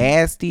she's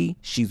nasty,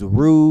 she's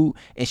rude,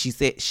 and she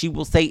said she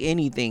will say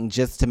anything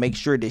just to make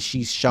sure that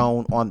she's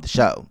shown on the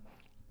show.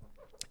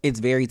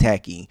 It's very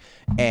tacky,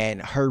 and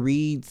her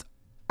reads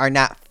are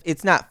not,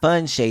 it's not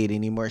fun shade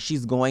anymore.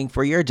 She's going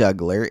for your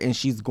juggler, and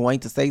she's going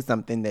to say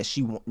something that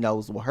she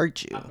knows will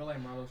hurt you. I feel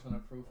like Marlo's trying to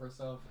prove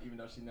herself, even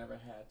though she never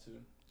had to.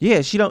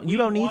 Yeah, you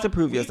don't need to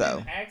prove We've yourself.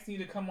 been asking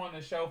you to come on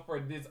the show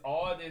for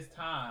all this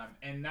time,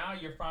 and now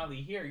you're finally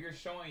here. You're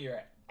showing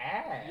your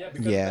ass. Yeah,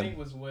 because Yeah. the thing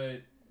was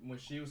when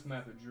she was coming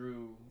after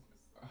Drew,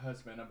 her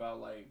husband,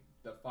 about like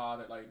the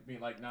father, like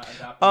being like not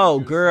adopting. Oh,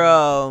 Drew's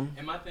girl. son.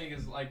 And my thing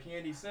is, like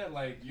Candy said,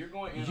 like you're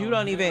going in. You on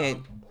don't him.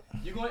 even-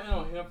 You're going in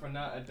on him for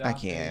not adopting. I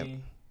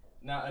can't.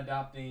 Not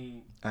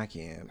adopting I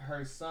can't.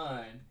 her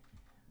son,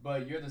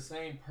 but you're the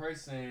same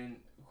person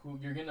who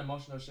you're getting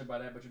emotional shit by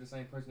that, but you're the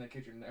same person that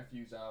kicked your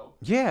nephews out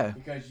Yeah.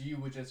 because you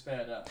were just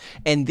fed up.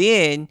 And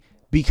then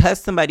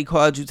because somebody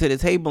called you to the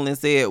table and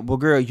said, well,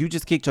 girl, you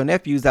just kicked your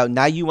nephews out.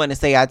 Now you want to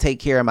say I take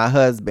care of my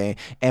husband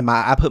and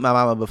I put my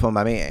mama before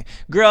my man.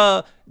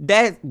 Girl,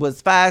 that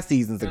was 5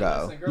 seasons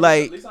ago. Listen, girl,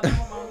 Like, at least I know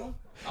my mama.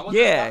 I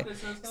wasn't yeah. adopted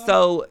since then.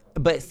 So,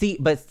 but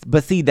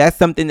see, that's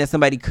something that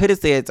somebody could have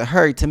said to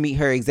her to meet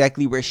her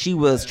exactly where she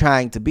was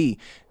trying to be.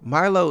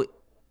 Marlo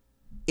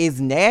is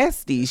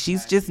nasty.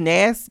 She's just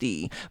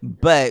nasty.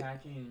 But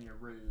tacky and you're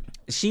rude.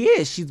 she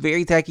is. She's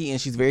very tacky and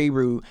she's very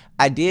rude.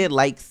 I did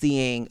like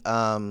seeing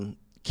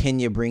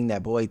Kenya bring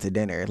that boy to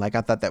dinner. Like,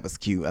 I thought that was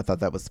cute. I thought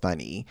that was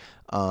funny.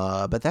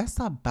 But that's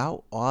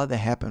about all that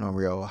happened on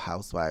Real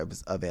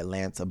Housewives of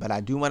Atlanta. But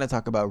I do want to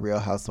talk about Real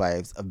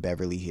Housewives of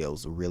Beverly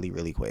Hills really,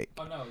 really quick.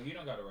 Oh no, you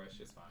don't gotta rush.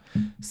 It's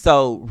fine.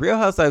 So, Real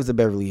Housewives of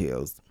Beverly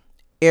Hills.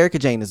 Erica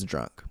Jane is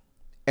drunk.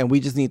 And we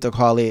just need to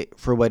call it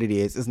for what it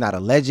is. It's not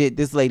alleged.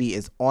 This lady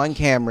is on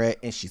camera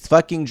and she's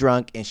fucking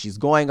drunk and she's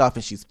going off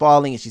and she's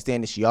falling and she's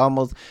saying that she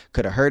almost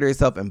could have hurt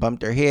herself and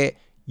bumped her head.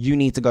 You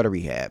need to go to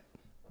rehab.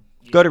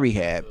 Go to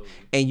rehab. Absolutely.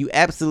 And you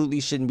absolutely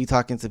shouldn't be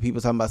talking to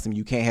people talking about some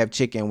you can't have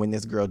chicken when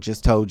this girl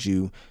just told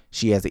you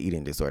she has an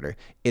eating disorder.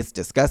 It's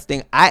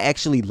disgusting. I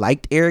actually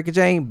liked Erica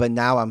Jane, but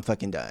now I'm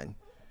fucking done.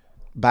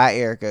 Bye,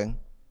 Erica.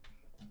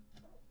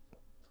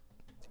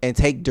 And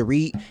take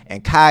Dorit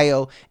and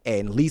Kyle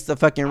and Lisa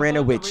fucking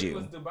Renner with Dorit you.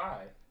 Was Dubai.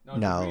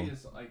 No. Dorit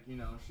is like,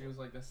 she was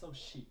like, that's so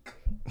chic.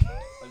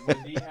 Like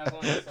what Dee has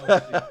on is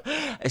so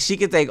chic. She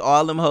could take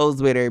all them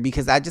hoes with her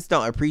because I just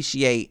don't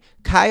appreciate.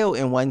 Kyle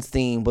in one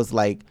scene was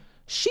like,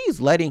 she's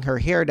letting her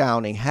hair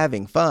down and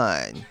having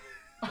fun.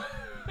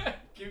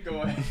 Keep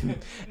going.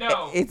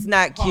 No, It's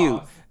not cute.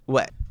 pause.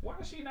 What? Why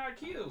is she not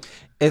cute?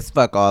 It's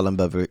fuck all them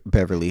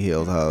Beverly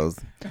Hills hoes.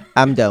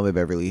 I'm done with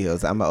Beverly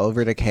Hills. I'm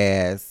over the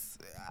cast.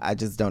 I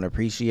just don't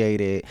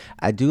appreciate it.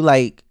 I do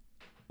like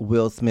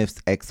Will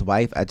Smith's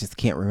ex-wife. I just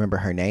can't remember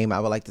her name. I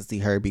would like to see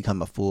her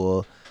become a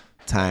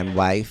full-time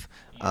wife.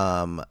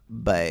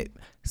 But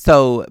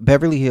so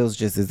Beverly Hills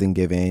just isn't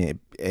giving,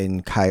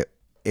 and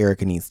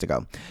Erica needs to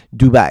go.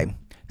 Dubai.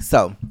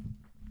 So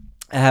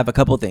I have a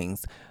couple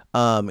things.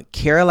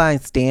 Caroline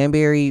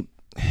Stanberry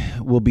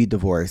will be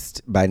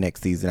divorced by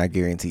next season. I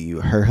guarantee you.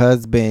 Her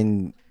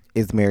husband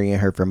is marrying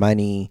her for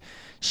money.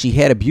 She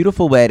had a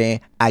beautiful wedding.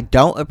 I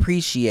don't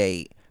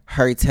appreciate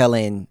her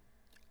telling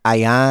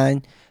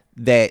Ayan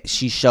that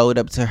she showed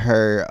up to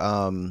her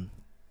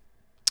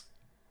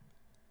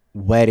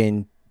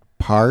wedding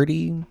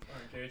party,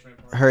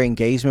 her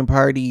engagement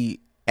party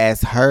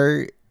as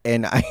her,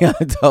 and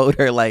Ayan told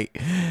her, like,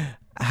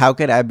 how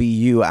could I be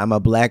you? I'm a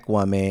black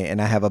woman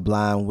and I have a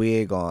blonde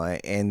wig on.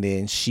 And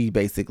then she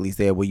basically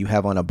said, well, you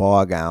have on a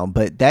ball gown.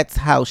 But that's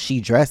how she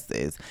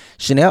dresses.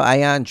 Chanel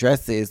Ayan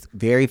dresses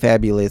very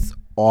fabulous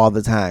all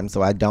the time.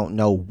 So I don't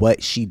know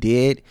what she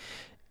did.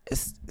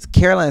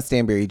 Caroline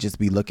Stanberry just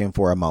be looking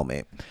for a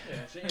moment.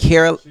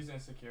 Yeah, she's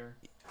insecure.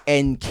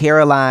 And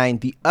Caroline,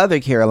 the other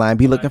Caroline,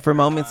 be looking for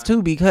moments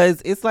too,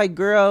 because it's like,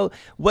 girl,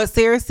 what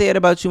Sarah said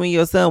about you and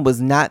your son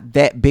was not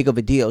that big of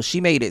a deal.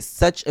 She made it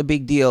such a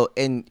big deal.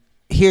 And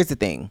here's the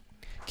thing,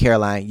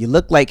 Caroline, you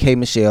look like K.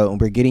 Michelle and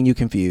we're getting you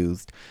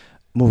confused.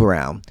 Move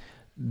around.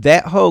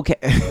 That whole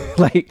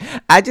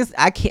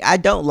I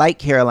don't like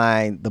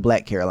Caroline, the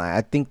black Caroline.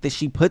 I think that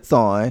she puts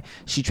on.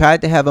 She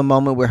tried to have a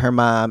moment with her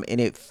mom and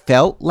it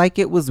felt like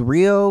it was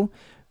real.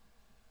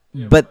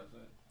 Yeah,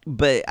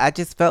 But I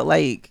just felt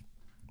like,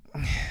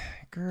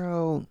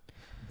 girl,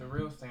 the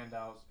real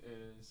standouts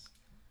is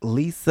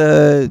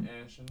Lisa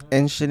and Chanel.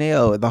 and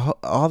Chanel.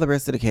 All the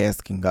rest of the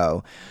cast can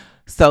go.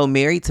 So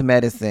Married to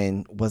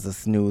Medicine was a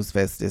snooze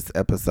fest this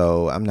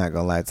episode. I'm not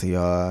gonna lie to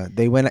y'all.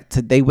 They went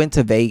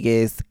to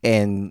Vegas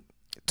and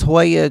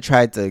Toya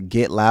tried to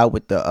get loud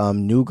with the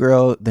new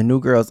girl. The new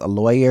girl's a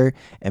lawyer,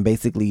 and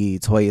basically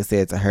Toya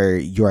said to her,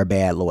 "You're a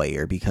bad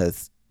lawyer,"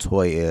 because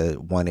Toya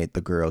wanted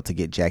the girl to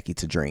get Jackie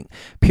to drink.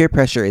 Peer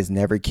pressure is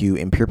never cute,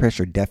 and peer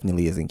pressure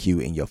definitely isn't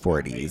cute in your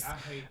 40s.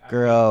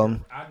 Girl.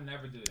 I'd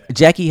never do that.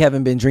 Jackie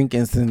haven't been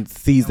drinking since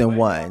season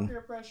 1.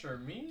 Peer pressure,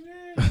 me, man.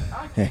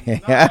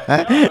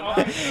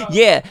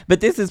 Yeah,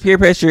 but this is peer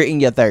pressure in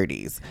your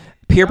 30s.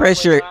 Peer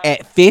pressure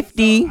at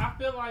 50. I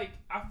feel like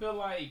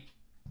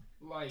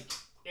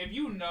if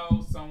you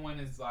know someone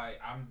is like,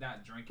 I'm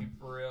not drinking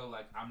for real,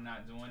 like I'm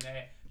not doing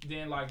that,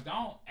 then like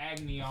don't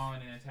egg me on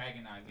and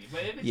antagonize me.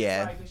 But if it's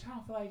Yeah. just like, bitch, I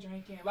don't feel like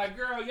drinking. Like,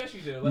 girl, yes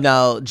you do. Let's-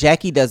 No,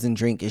 Jackie doesn't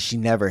drink and she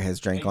never has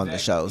drank on the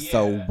show. Exactly,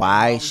 So yeah. why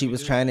Why would she you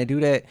was do trying that? to do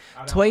that?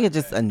 I don't Toya like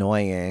just that.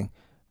 annoying.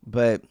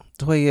 But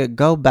Toya,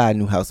 go buy a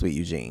new house with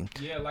Eugene.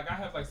 Yeah, like I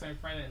have like some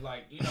friend that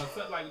like, you know,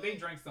 so, like they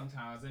drink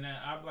sometimes and then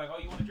I'll be like, oh,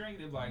 you want to drink?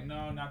 They're like,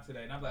 no, not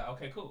today. And I'm like,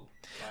 okay, cool.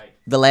 Like,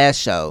 The last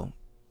show.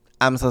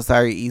 I'm so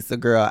sorry, Issa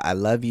girl. I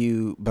love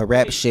you, but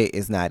rap Wait. shit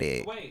is not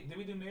it. wait, did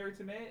we do Married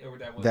to Med or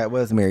that was? That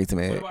was Married to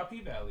What Me. about P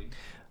Valley?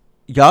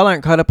 Y'all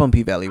aren't caught up on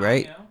P Valley,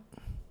 right? I am.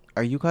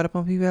 Are you caught up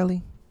on P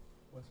Valley?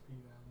 What's P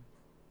Valley?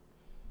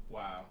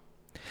 Wow.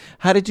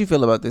 How did you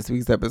feel about this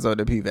week's episode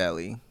of P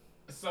Valley?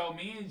 So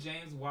me and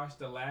James watched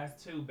the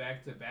last two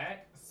back to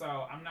back.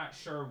 So I'm not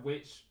sure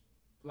which.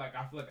 Like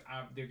I feel like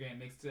they're getting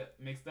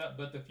mixed up.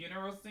 But the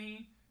funeral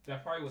scene,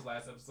 that probably was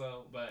last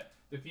episode. But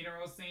the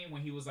funeral scene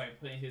when he was like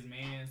putting his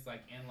mans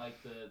like in like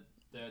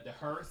the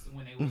hearse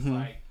when they was Mhm.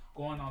 like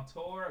going on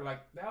tour, like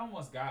that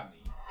almost got me.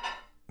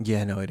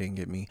 Yeah, no, it didn't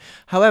get me.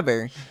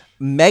 However,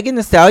 Megan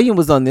Thee Stallion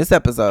was on this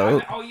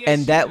episode, Oh, yeah,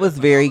 and she that was was.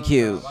 very I loved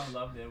cute. it. I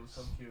loved it. It was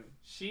so cute.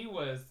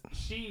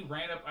 She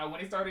ran up when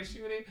he started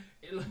shooting.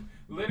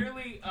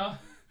 Literally,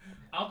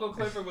 Uncle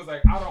Clifford was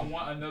like, "I don't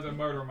want another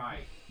murder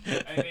night,"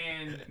 and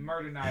then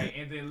murder night,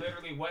 and then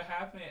literally, what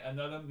happened?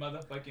 Another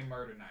motherfucking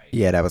murder night.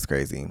 Yeah, that was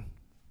crazy.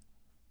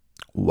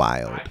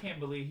 Wild. I can't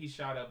believe he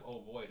shot up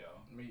old boy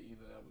though. Me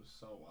either. That was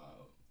so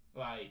wild.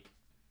 Like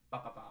Bow,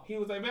 bow, bow. he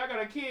was like, "Man, I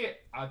got a kid."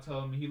 I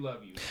told him he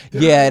love you.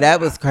 Yeah, that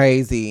was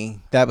crazy.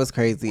 That was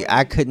crazy.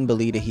 I couldn't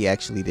believe that he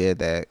actually did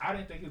that. I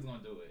didn't think he was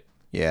gonna do it.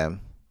 Yeah,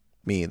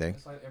 me either.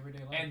 It's like everyday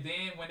life. And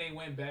then when they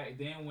went back,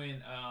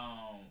 when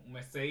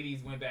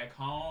Mercedes went back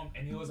home,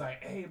 and he was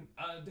like, "Hey,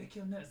 they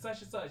killed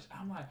such and such."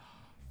 I'm like,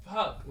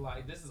 "Fuck!"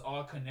 Like this is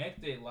all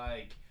connected.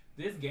 Like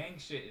this gang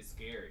shit is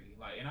scary.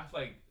 Like, and I feel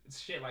like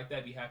shit like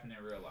that be happening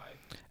in real life.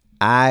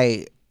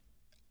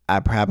 I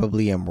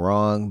probably am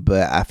wrong,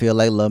 but I feel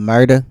like Lil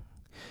Murda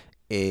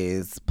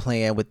is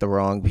playing with the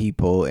wrong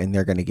people, and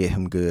they're gonna get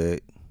him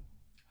good.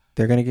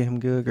 They're gonna get him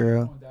good,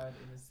 girl. Someone died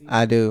in the sea.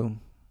 I do.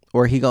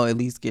 Or he gonna at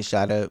least get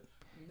shot up.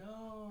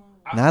 no.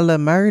 Not Lil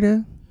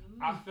Murda.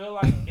 I feel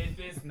like if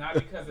it's not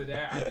because of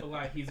that, I feel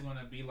like he's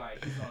gonna be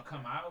like he's gonna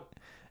come out.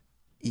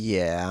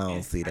 Yeah, I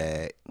don't see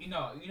that. You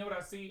know what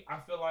I see? I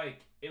feel like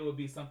it would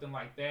be something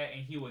like that,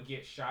 and he would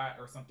get shot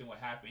or something would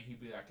happen.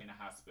 He'd be like in the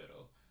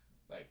hospital,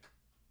 like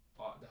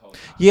the whole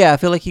time. Yeah, I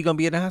feel like he gonna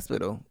be in the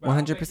hospital. But I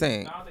don't 100%.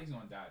 think he's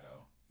gonna die though.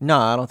 No,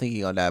 I don't think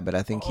he gonna die, but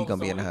I think he gonna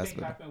so be in the what do you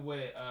think hospital. happened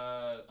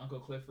with Uncle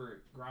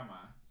Clifford grandma?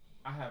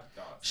 I have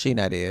thoughts. She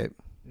not dead.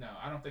 No,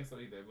 I don't think so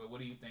either. But what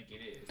do you think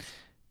it is?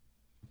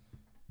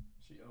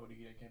 She OD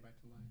and came back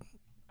to life.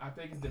 I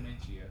think it's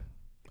dementia.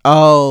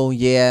 Oh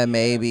yeah,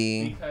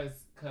 maybe.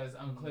 Because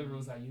Uncle Clifford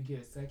was like, you get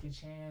a second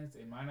chance.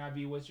 It might not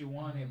be what you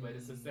wanted, but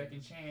it's a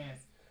second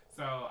chance.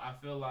 So I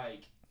feel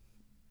like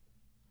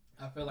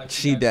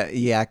She does.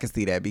 Yeah, I can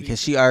see that because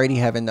she already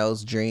having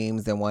those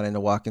dreams and wanting to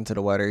walk into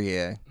the water.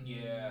 Yeah,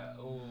 Yeah.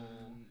 Ooh.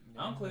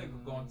 Uncle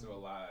Clifford going through a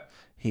lot.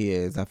 he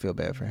is. I feel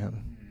bad for him.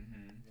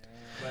 hmm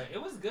But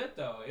it was good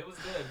though. It was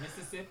good.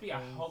 Mississippi.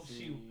 I hope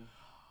she. will.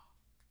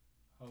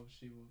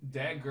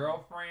 That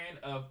girlfriend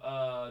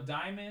of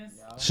Diamonds.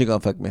 Yeah. She gonna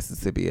fuck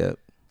Mississippi up.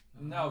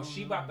 No,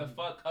 she about to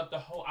fuck up the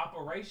whole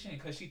operation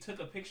because she took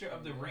a picture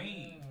of the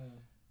ring.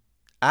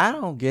 I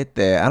don't get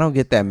that. I don't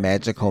get that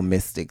magical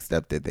mystic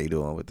stuff that they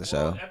doing with the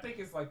show. Well, I think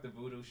it's like the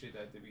voodoo shit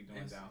that they be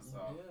doing It's, down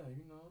south. yeah,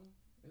 you know,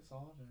 it's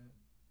all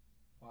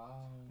that.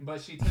 Wow.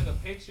 But she took a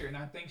picture, and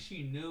I think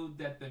she knew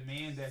that the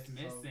man that's So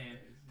missing, crazy.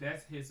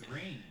 that's his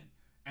ring.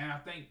 And I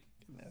think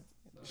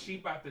she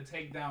about to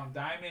take down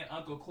Diamond,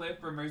 Uncle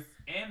Clifford,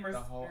 The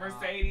whole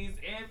Mercedes,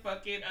 and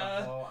fucking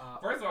The whole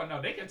First of all,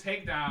 no, they can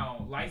take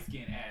down light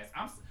skin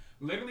ass.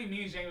 Literally,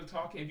 me and James were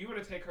talking. If you were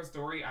to take her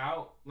story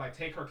out, like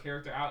take her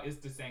character out, it's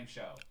the same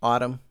show.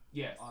 Autumn.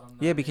 Yes.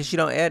 Yeah, because she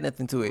don't add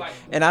nothing to it. Like,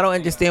 And I don't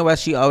understand why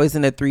she always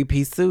in a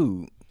 3-piece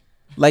suit.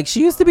 Like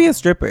she used to be a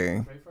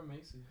stripper. Straight from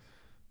Macy's.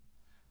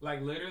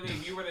 Like literally,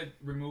 if you were to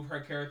remove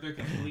her character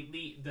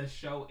completely, the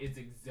show is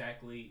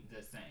exactly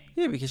the same.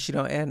 Yeah, because she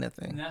don't add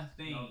nothing.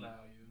 Nothing. No value.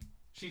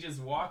 She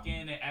just walk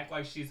in and act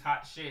like she's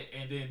hot shit,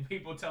 and then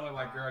people tell her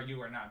like, "Girl,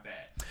 you are not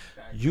that."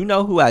 You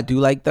know who I do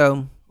like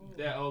though?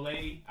 That old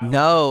lady.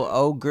 No,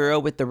 old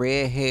girl with the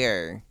red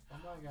hair. Oh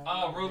my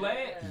god.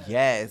 Roulette?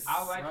 Yes.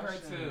 I like her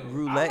Russian. too.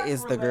 Roulette I like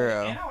is the Roulette,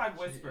 girl. And I like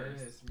Whispers.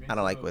 I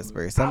don't like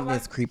Whispers. Something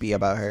is creepy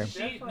about her.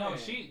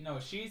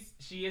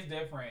 She is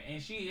different,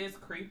 and she is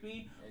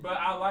creepy. But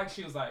I like.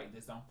 She was like,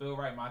 "This don't feel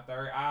right." My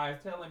third eye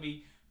is telling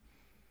me.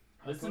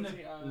 Listen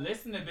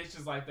to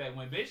bitches like that.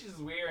 When bitches is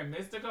weird and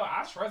mystical,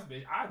 I trust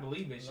bitch. I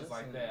believe bitches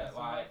like that.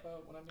 Like,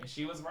 and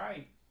she was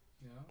right.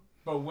 Yeah.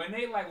 But when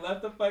they like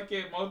left the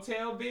fucking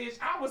motel, bitch,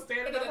 I was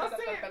standing up. I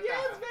said,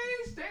 "Yes,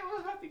 bitch." They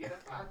was about to get us.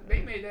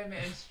 They made that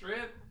man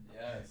strip.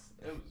 Yes.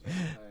 It was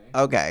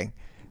really Okay.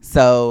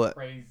 So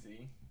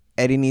crazy.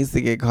 Eddie needs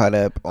to get caught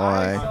up I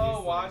on. so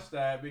Obviously. watched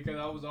that because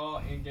I was all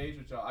engaged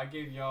with y'all. I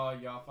gave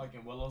y'all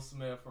fucking Willow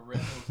Smith from Red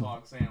Pill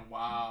Talk saying,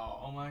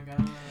 "Wow, oh my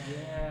god."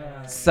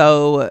 Yeah.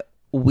 So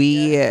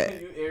we. Yeah,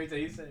 you, every time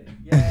you say,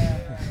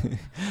 yeah.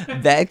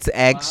 That's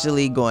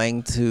actually Wow.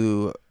 going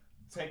to.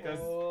 Take us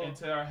Oh.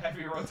 into our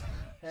heavy rotation.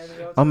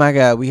 Oh my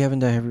God, we haven't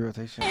done heavy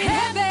rotation.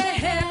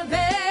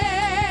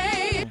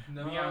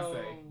 No.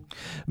 Beyonce.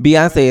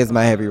 Beyonce is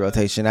my heavy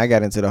rotation. I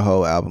got into the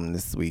whole album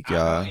this week, I know,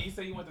 y'all. and you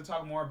said you want to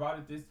talk more about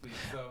it this week.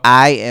 So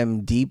I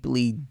am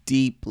deeply,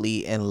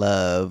 deeply in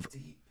love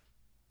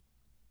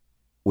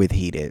with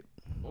Heated.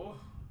 Oh,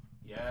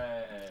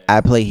 yeah.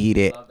 I play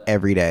Heated love that.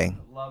 every day.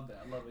 Love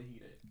that. Love it.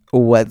 Heated.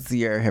 What's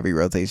your heavy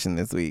rotation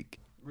this week?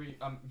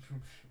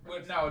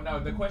 No.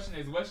 The question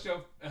is, what's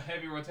your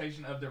heavy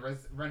rotation of the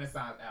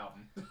Renaissance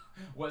album?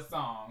 What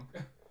song?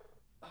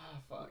 Ah,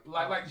 fuck.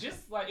 Like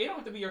just like it don't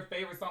have to be your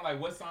favorite song. Like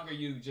what song are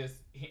you just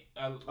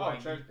Oh,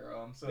 like? Church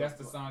Girl. I'm still, That's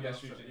the song yeah,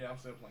 that you I'm still- should- Yeah, I'm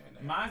still playing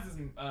that. Mine's is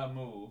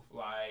Move.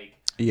 Like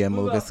Yeah,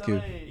 Move out is the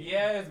cute. way.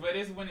 yes, but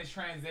it's when it's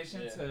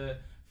transitioned Yeah. to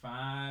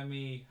Find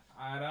Me.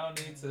 I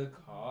don't need to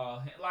call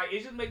him. Like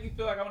it just makes me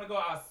feel like I want to go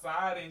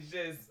outside and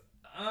just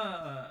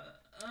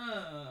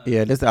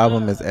Yeah, this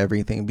album is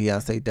everything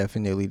Beyonce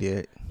definitely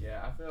did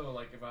Yeah, I feel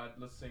like if I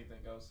listen to anything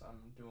else, I'm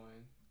doing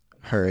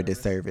her a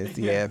disservice.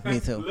 Yeah, me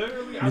too.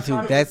 Literally, I Me try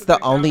too. to That's listen the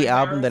to only Calvin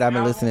album that Harris I've been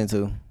album, listening to.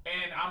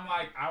 and I'm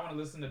like, I want to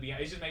listen to Beyonce.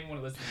 It just made me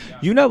want to listen to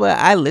Beyonce. You know what?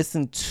 I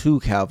listened to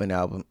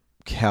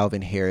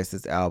Calvin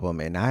Harris's album,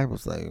 and I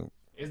was like,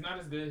 It's not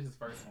as good as his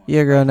first one.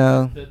 yeah, girl, Like,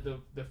 no.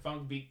 The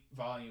Funk Beat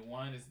Volume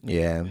 1 is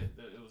Yeah.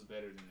 it was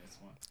better than this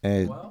one.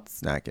 It's Well.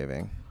 not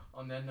giving.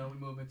 On that note, we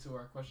move into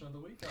our question of the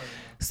week.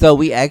 So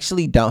we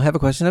actually don't have a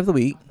question of the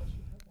week.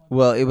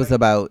 Well, it was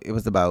about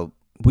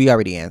we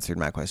already answered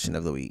my question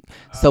of the week.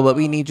 So what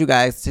we need you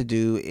guys to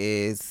do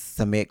is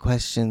submit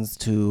questions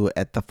to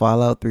at the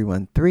Fallout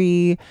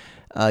 313.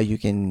 You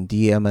can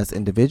DM us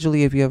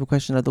individually if you have a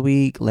question of the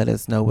week. Let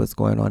us know what's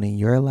going on in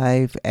your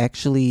life.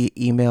 Actually,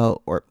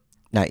 email or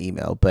not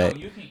email, but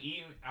No, you can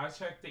I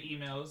check the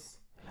emails.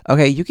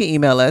 okay, you can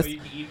email us. So you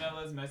can email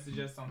us, message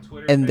us on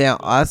Twitter. And then Facebook.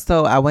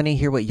 also, I want to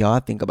hear what y'all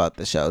think about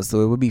the show.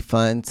 So it would be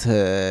fun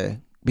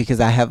because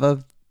I have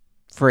a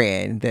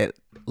friend that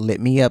lit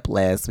me up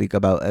last week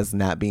about us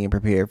not being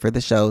prepared for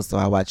the show. So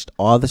I watched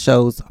all the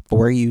shows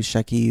for you,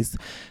 Shuckies.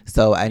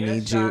 So I Yeah,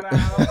 need you,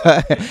 shout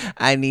out.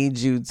 I need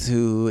you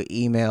to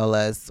email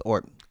us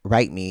or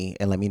write me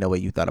and let me know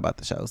what you thought about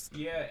the shows.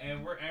 Yeah,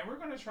 and we're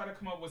gonna try to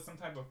come up with some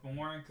type of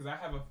forum because I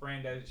have a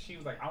friend that she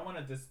was like, I want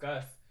to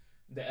discuss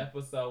the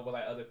episode with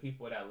like other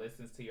people that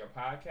listens to your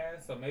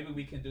podcast. So maybe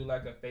we can do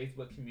like a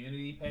Facebook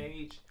community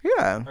page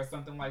Yeah. or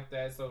something like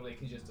that, so they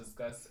can just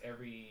discuss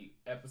every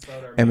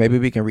episode. Or And maybe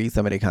we can read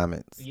some of the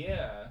comments.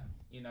 yeah,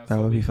 That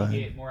so would we be can fun.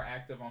 get more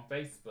active on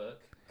Facebook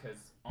because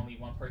only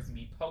one person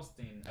be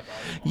posting about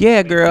it. On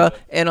Yeah, girl. Facebook.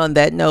 And on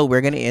that note,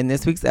 we're going to end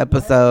this week's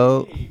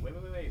episode. Wait.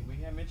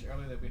 We had mentioned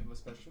earlier that we have a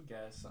special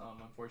guest.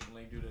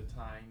 Unfortunately, due to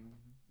time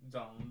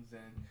zones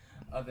and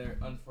other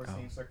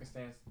unforeseen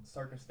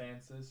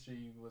circumstances,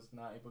 she was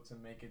not able to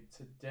make it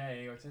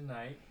today or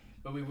tonight.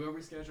 But we will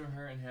reschedule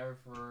her and have her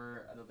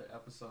for another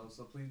episode.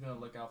 So please be on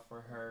the lookout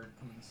for her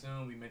coming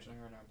soon. We mentioned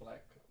her in our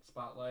Black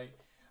Spotlight.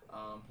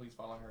 Please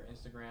follow her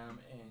Instagram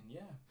and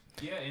yeah.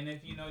 Yeah, and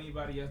if you know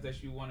anybody else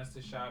that you want us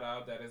to shout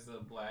out that is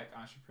a Black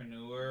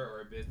entrepreneur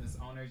or a business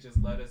owner,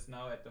 just let us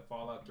know at the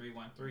Fallout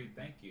 313.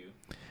 Thank you.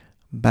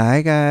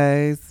 Bye,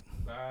 guys.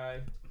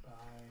 Bye.